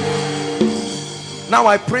 Now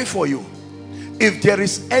I pray for you. If there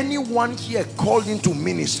is anyone here called into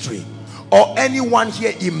ministry, or anyone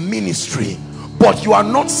here in ministry, but you are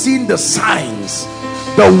not seeing the signs,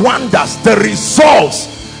 the wonders, the results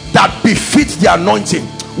that befit the anointing,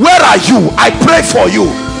 where are you? I pray for you.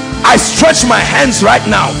 I stretch my hands right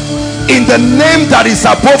now in the name that is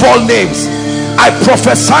above all names. I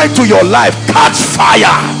prophesy to your life, catch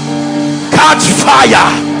fire, catch fire,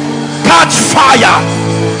 catch fire,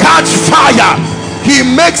 catch fire. He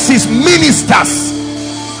makes his ministers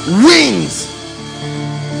wings.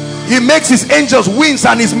 He makes his angels wings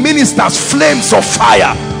and his ministers flames of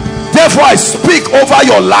fire. Therefore I speak over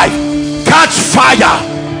your life, catch fire,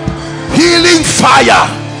 healing fire,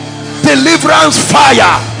 deliverance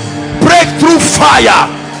fire, breakthrough fire.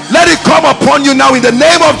 Let it come upon you now in the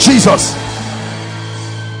name of Jesus.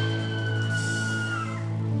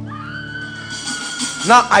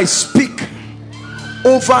 Now I speak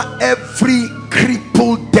over every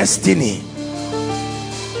crippled destiny.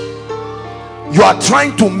 You are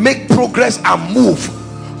trying to make progress and move,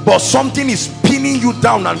 but something is pinning you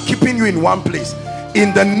down and keeping you in one place.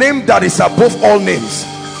 In the name that is above all names,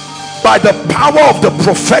 by the power of the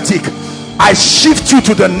prophetic, I shift you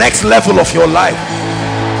to the next level of your life.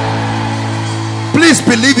 Please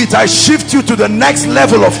believe it. I shift you to the next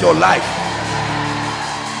level of your life.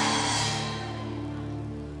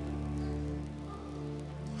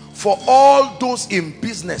 For all those in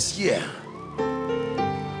business here,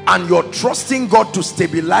 and you're trusting God to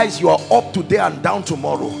stabilize, you are up today and down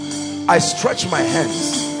tomorrow, I stretch my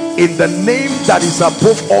hands in the name that is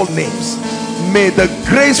above all names. May the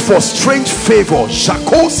grace for strange favor,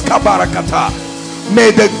 Shakos Kabarakata,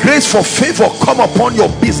 may the grace for favor come upon your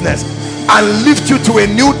business and lift you to a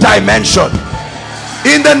new dimension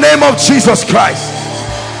in the name of Jesus Christ.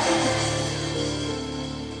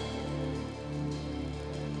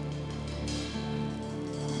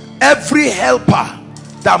 Every helper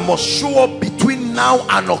that must show up between now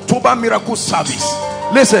and October miracle service.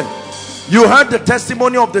 Listen, you heard the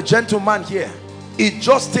testimony of the gentleman here. It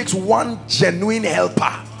just takes one genuine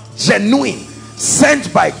helper, genuine,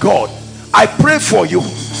 sent by God. I pray for you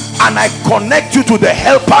and I connect you to the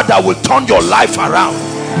helper that will turn your life around.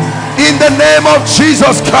 In the name of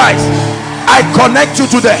Jesus Christ, I connect you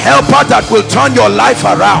to the helper that will turn your life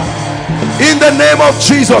around. In the name of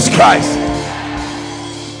Jesus Christ.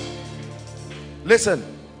 Listen,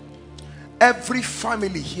 every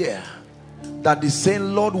family here that is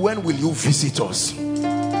saying, Lord, when will you visit us?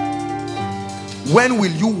 When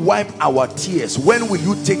will you wipe our tears? When will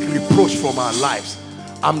you take reproach from our lives?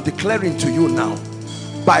 I'm declaring to you now,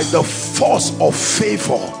 by the force of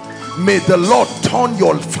favor, may the Lord turn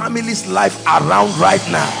your family's life around right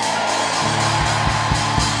now.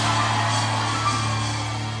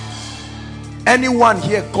 Anyone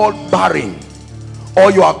here called barren, or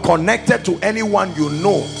you are connected to anyone you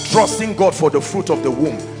know trusting God for the fruit of the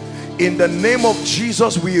womb, in the name of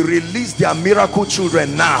Jesus, we release their miracle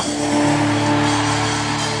children now.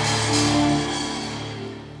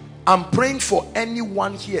 I'm praying for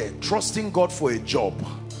anyone here trusting God for a job.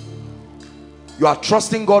 You are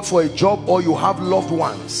trusting God for a job, or you have loved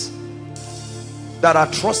ones that are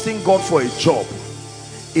trusting God for a job.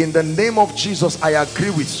 In the name of Jesus, I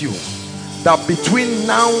agree with you that between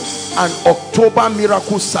now and October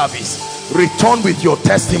miracle service, return with your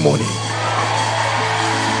testimony.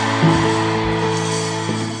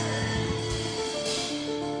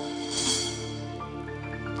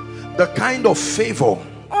 The kind of favor,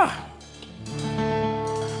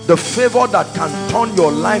 the favor that can turn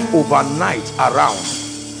your life overnight around,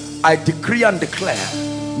 I decree and declare,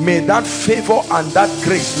 may that favor and that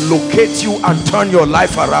grace locate you and turn your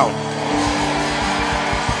life around.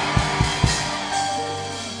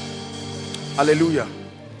 Hallelujah.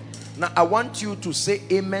 Now I want you to say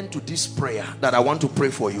amen to this prayer that I want to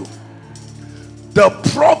pray for you. The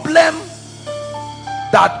problem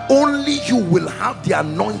that only you will have the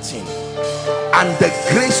anointing and the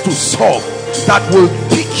grace to solve, that will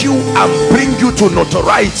pick you and bring you to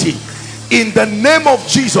notoriety, in the name of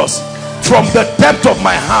Jesus, from the depth of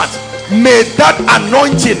my heart, may that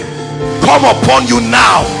anointing come upon you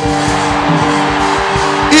now.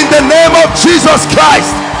 In the name of Jesus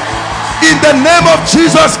Christ. In the name of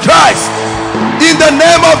Jesus Christ. In the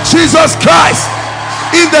name of Jesus Christ.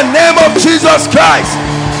 In the name of Jesus Christ.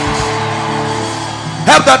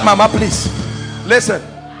 Help that mama, please. Listen,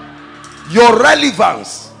 your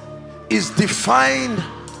relevance is defined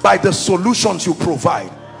by the solutions you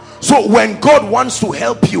provide. So when God wants to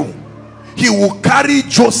help you, he will carry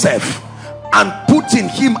Joseph and put in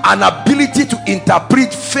him an ability to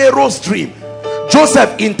interpret Pharaoh's dream.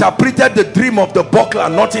 Joseph interpreted the dream of the buckler,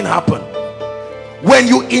 nothing happened. When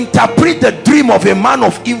you interpret the dream of a man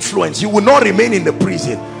of influence, you will not remain in the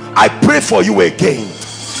prison. I pray for you again.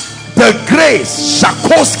 The grace,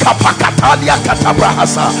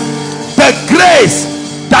 the grace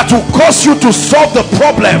that will cause you to solve the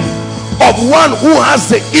problem of one who has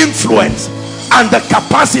the influence and the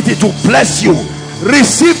capacity to bless you.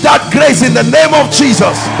 Receive that grace in the name of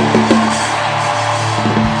Jesus.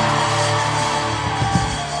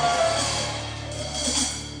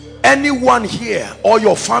 Anyone here or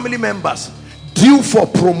your family members due for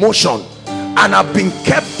promotion and have been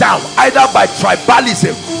kept down either by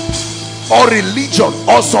tribalism or religion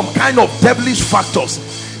or some kind of devilish factors,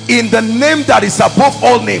 in the name that is above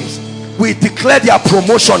all names, we declare their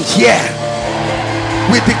promotion here.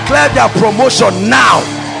 We declare their promotion now,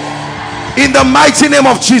 in the mighty name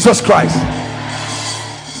of Jesus Christ.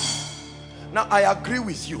 Now I agree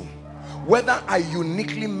with you, whether I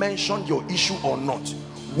uniquely mentioned your issue or not,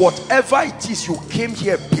 whatever it is you came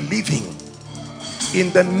here believing, in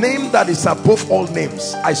the name that is above all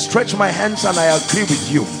names, I stretch my hands and I agree with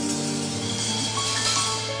you.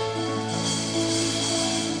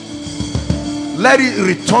 Let it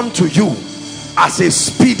return to you as a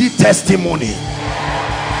speedy testimony.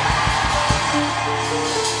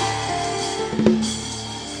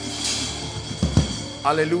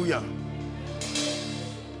 Hallelujah.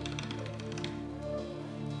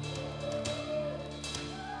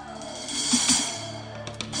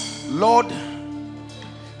 Lord,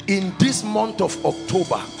 in this month of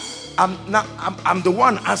October, I'm the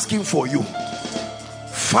one asking for you,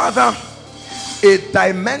 Father, a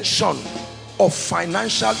dimension of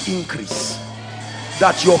financial increase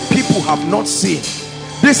that your people have not seen.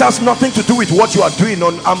 This has nothing to do with what you are doing.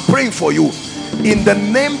 I'm praying for you. In the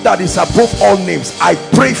name that is above all names, I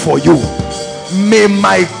pray for you. May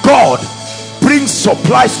my God bring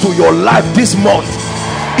supplies to your life this month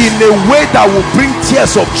in a way that will bring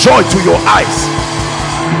tears of joy to your eyes.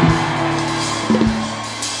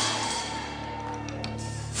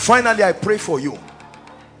 Finally, I pray for you.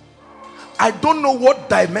 I don't know what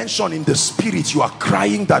dimension in the spirit you are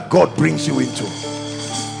crying that God brings you into.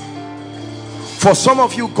 For some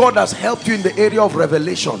of you, God has helped you in the area of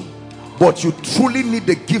revelation, but you truly need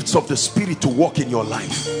the gifts of the spirit to work in your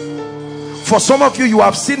life. For some of you, you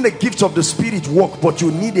have seen the gifts of the spirit work, but you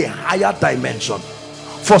need a higher dimension.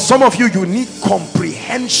 For some of you, you need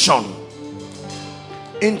comprehension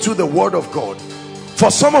into the word of God. For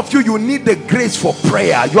some of you, you need the grace for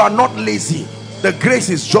prayer. You are not lazy. The grace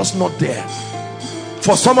is just not there.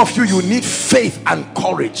 For some of you, you need faith and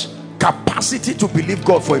courage, capacity to believe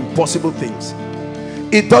God for impossible things.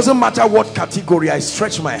 It doesn't matter what category. I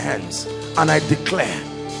stretch my hands and I declare,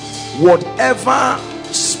 whatever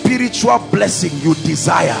spiritual blessing you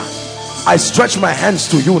desire, I stretch my hands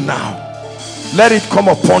to you now. Let it come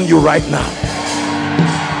upon you right now.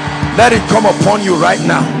 Let it come upon you right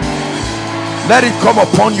now. Let it come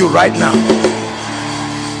upon you right now.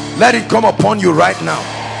 Let it come upon you right now.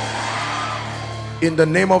 In the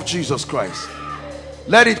name of Jesus Christ.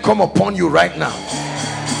 Let it come upon you right now.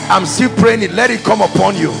 I'm still praying it. Let it come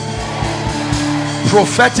upon you.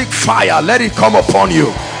 Prophetic fire, let it come upon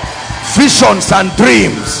you. Visions and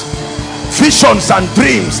dreams. Visions and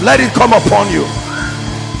dreams, let it come upon you.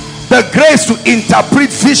 The grace to interpret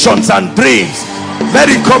visions and dreams, let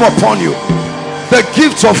it come upon you. The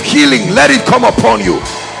gifts of healing, let it come upon you.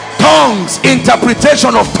 Tongues,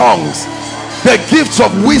 interpretation of tongues, the gifts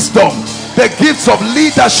of wisdom, the gifts of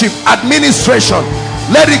leadership, administration,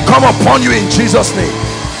 let it come upon you in Jesus' name.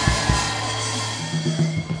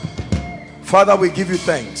 Father, we give you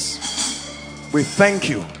thanks. We thank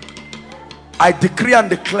you. I decree and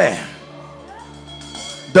declare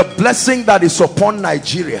the blessing that is upon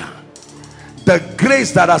Nigeria, the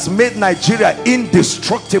grace that has made Nigeria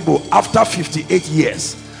indestructible after 58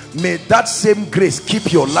 years, may that same grace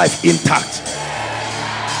keep your life intact.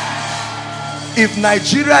 If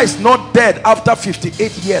Nigeria is not dead after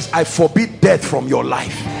 58 years, I forbid death from your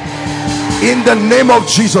life in the name of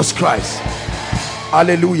Jesus Christ.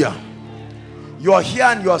 Hallelujah. You are here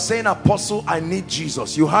and you are saying, Apostle, I need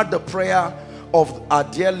Jesus. You heard the prayer of our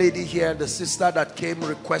dear lady here, the sister that came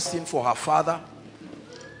requesting for her father.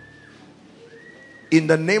 In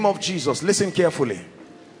the name of Jesus, listen carefully.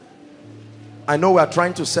 I know we are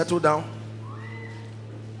trying to settle down.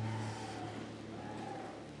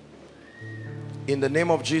 In the name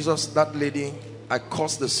of Jesus, that lady, I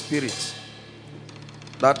curse the spirit.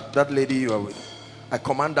 That lady you are with, I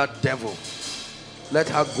command that devil, let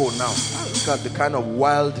her go now. Look at the kind of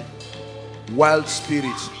wild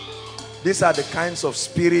spirits. These are the kinds of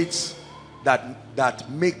spirits that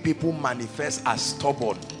make people manifest as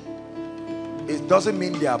stubborn. It doesn't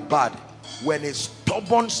mean they are bad. When a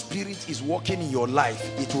stubborn spirit is working in your life,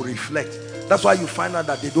 it will reflect. That's why you find out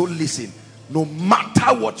that they don't listen. No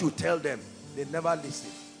matter what you tell them, they never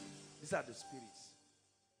listen. These are the spirits.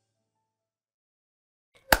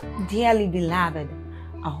 Dearly beloved,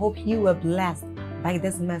 I hope you were blessed by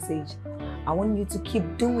this message. I want you to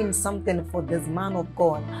keep doing something for this man of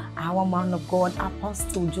God, our man of God,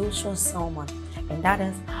 Apostle Joshua Selman. And that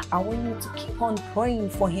is, I want you to keep on praying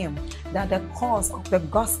for him, that the cause of the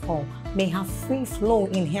gospel may have free flow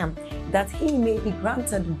in him, that he may be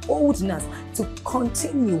granted boldness to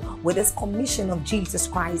continue with this commission of Jesus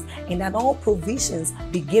Christ, and that all provisions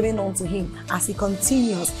be given unto him as he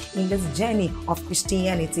continues in this journey of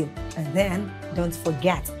Christianity. And then don't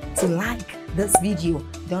forget to like this video.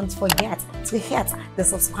 Don't forget to hit the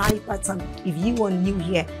subscribe button if you are new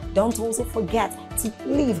here. Don't also forget to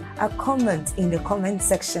leave a comment in the comment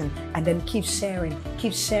section, and then keep sharing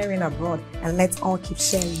abroad, and let's all keep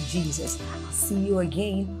sharing Jesus. I'll see you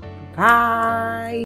again. Bye.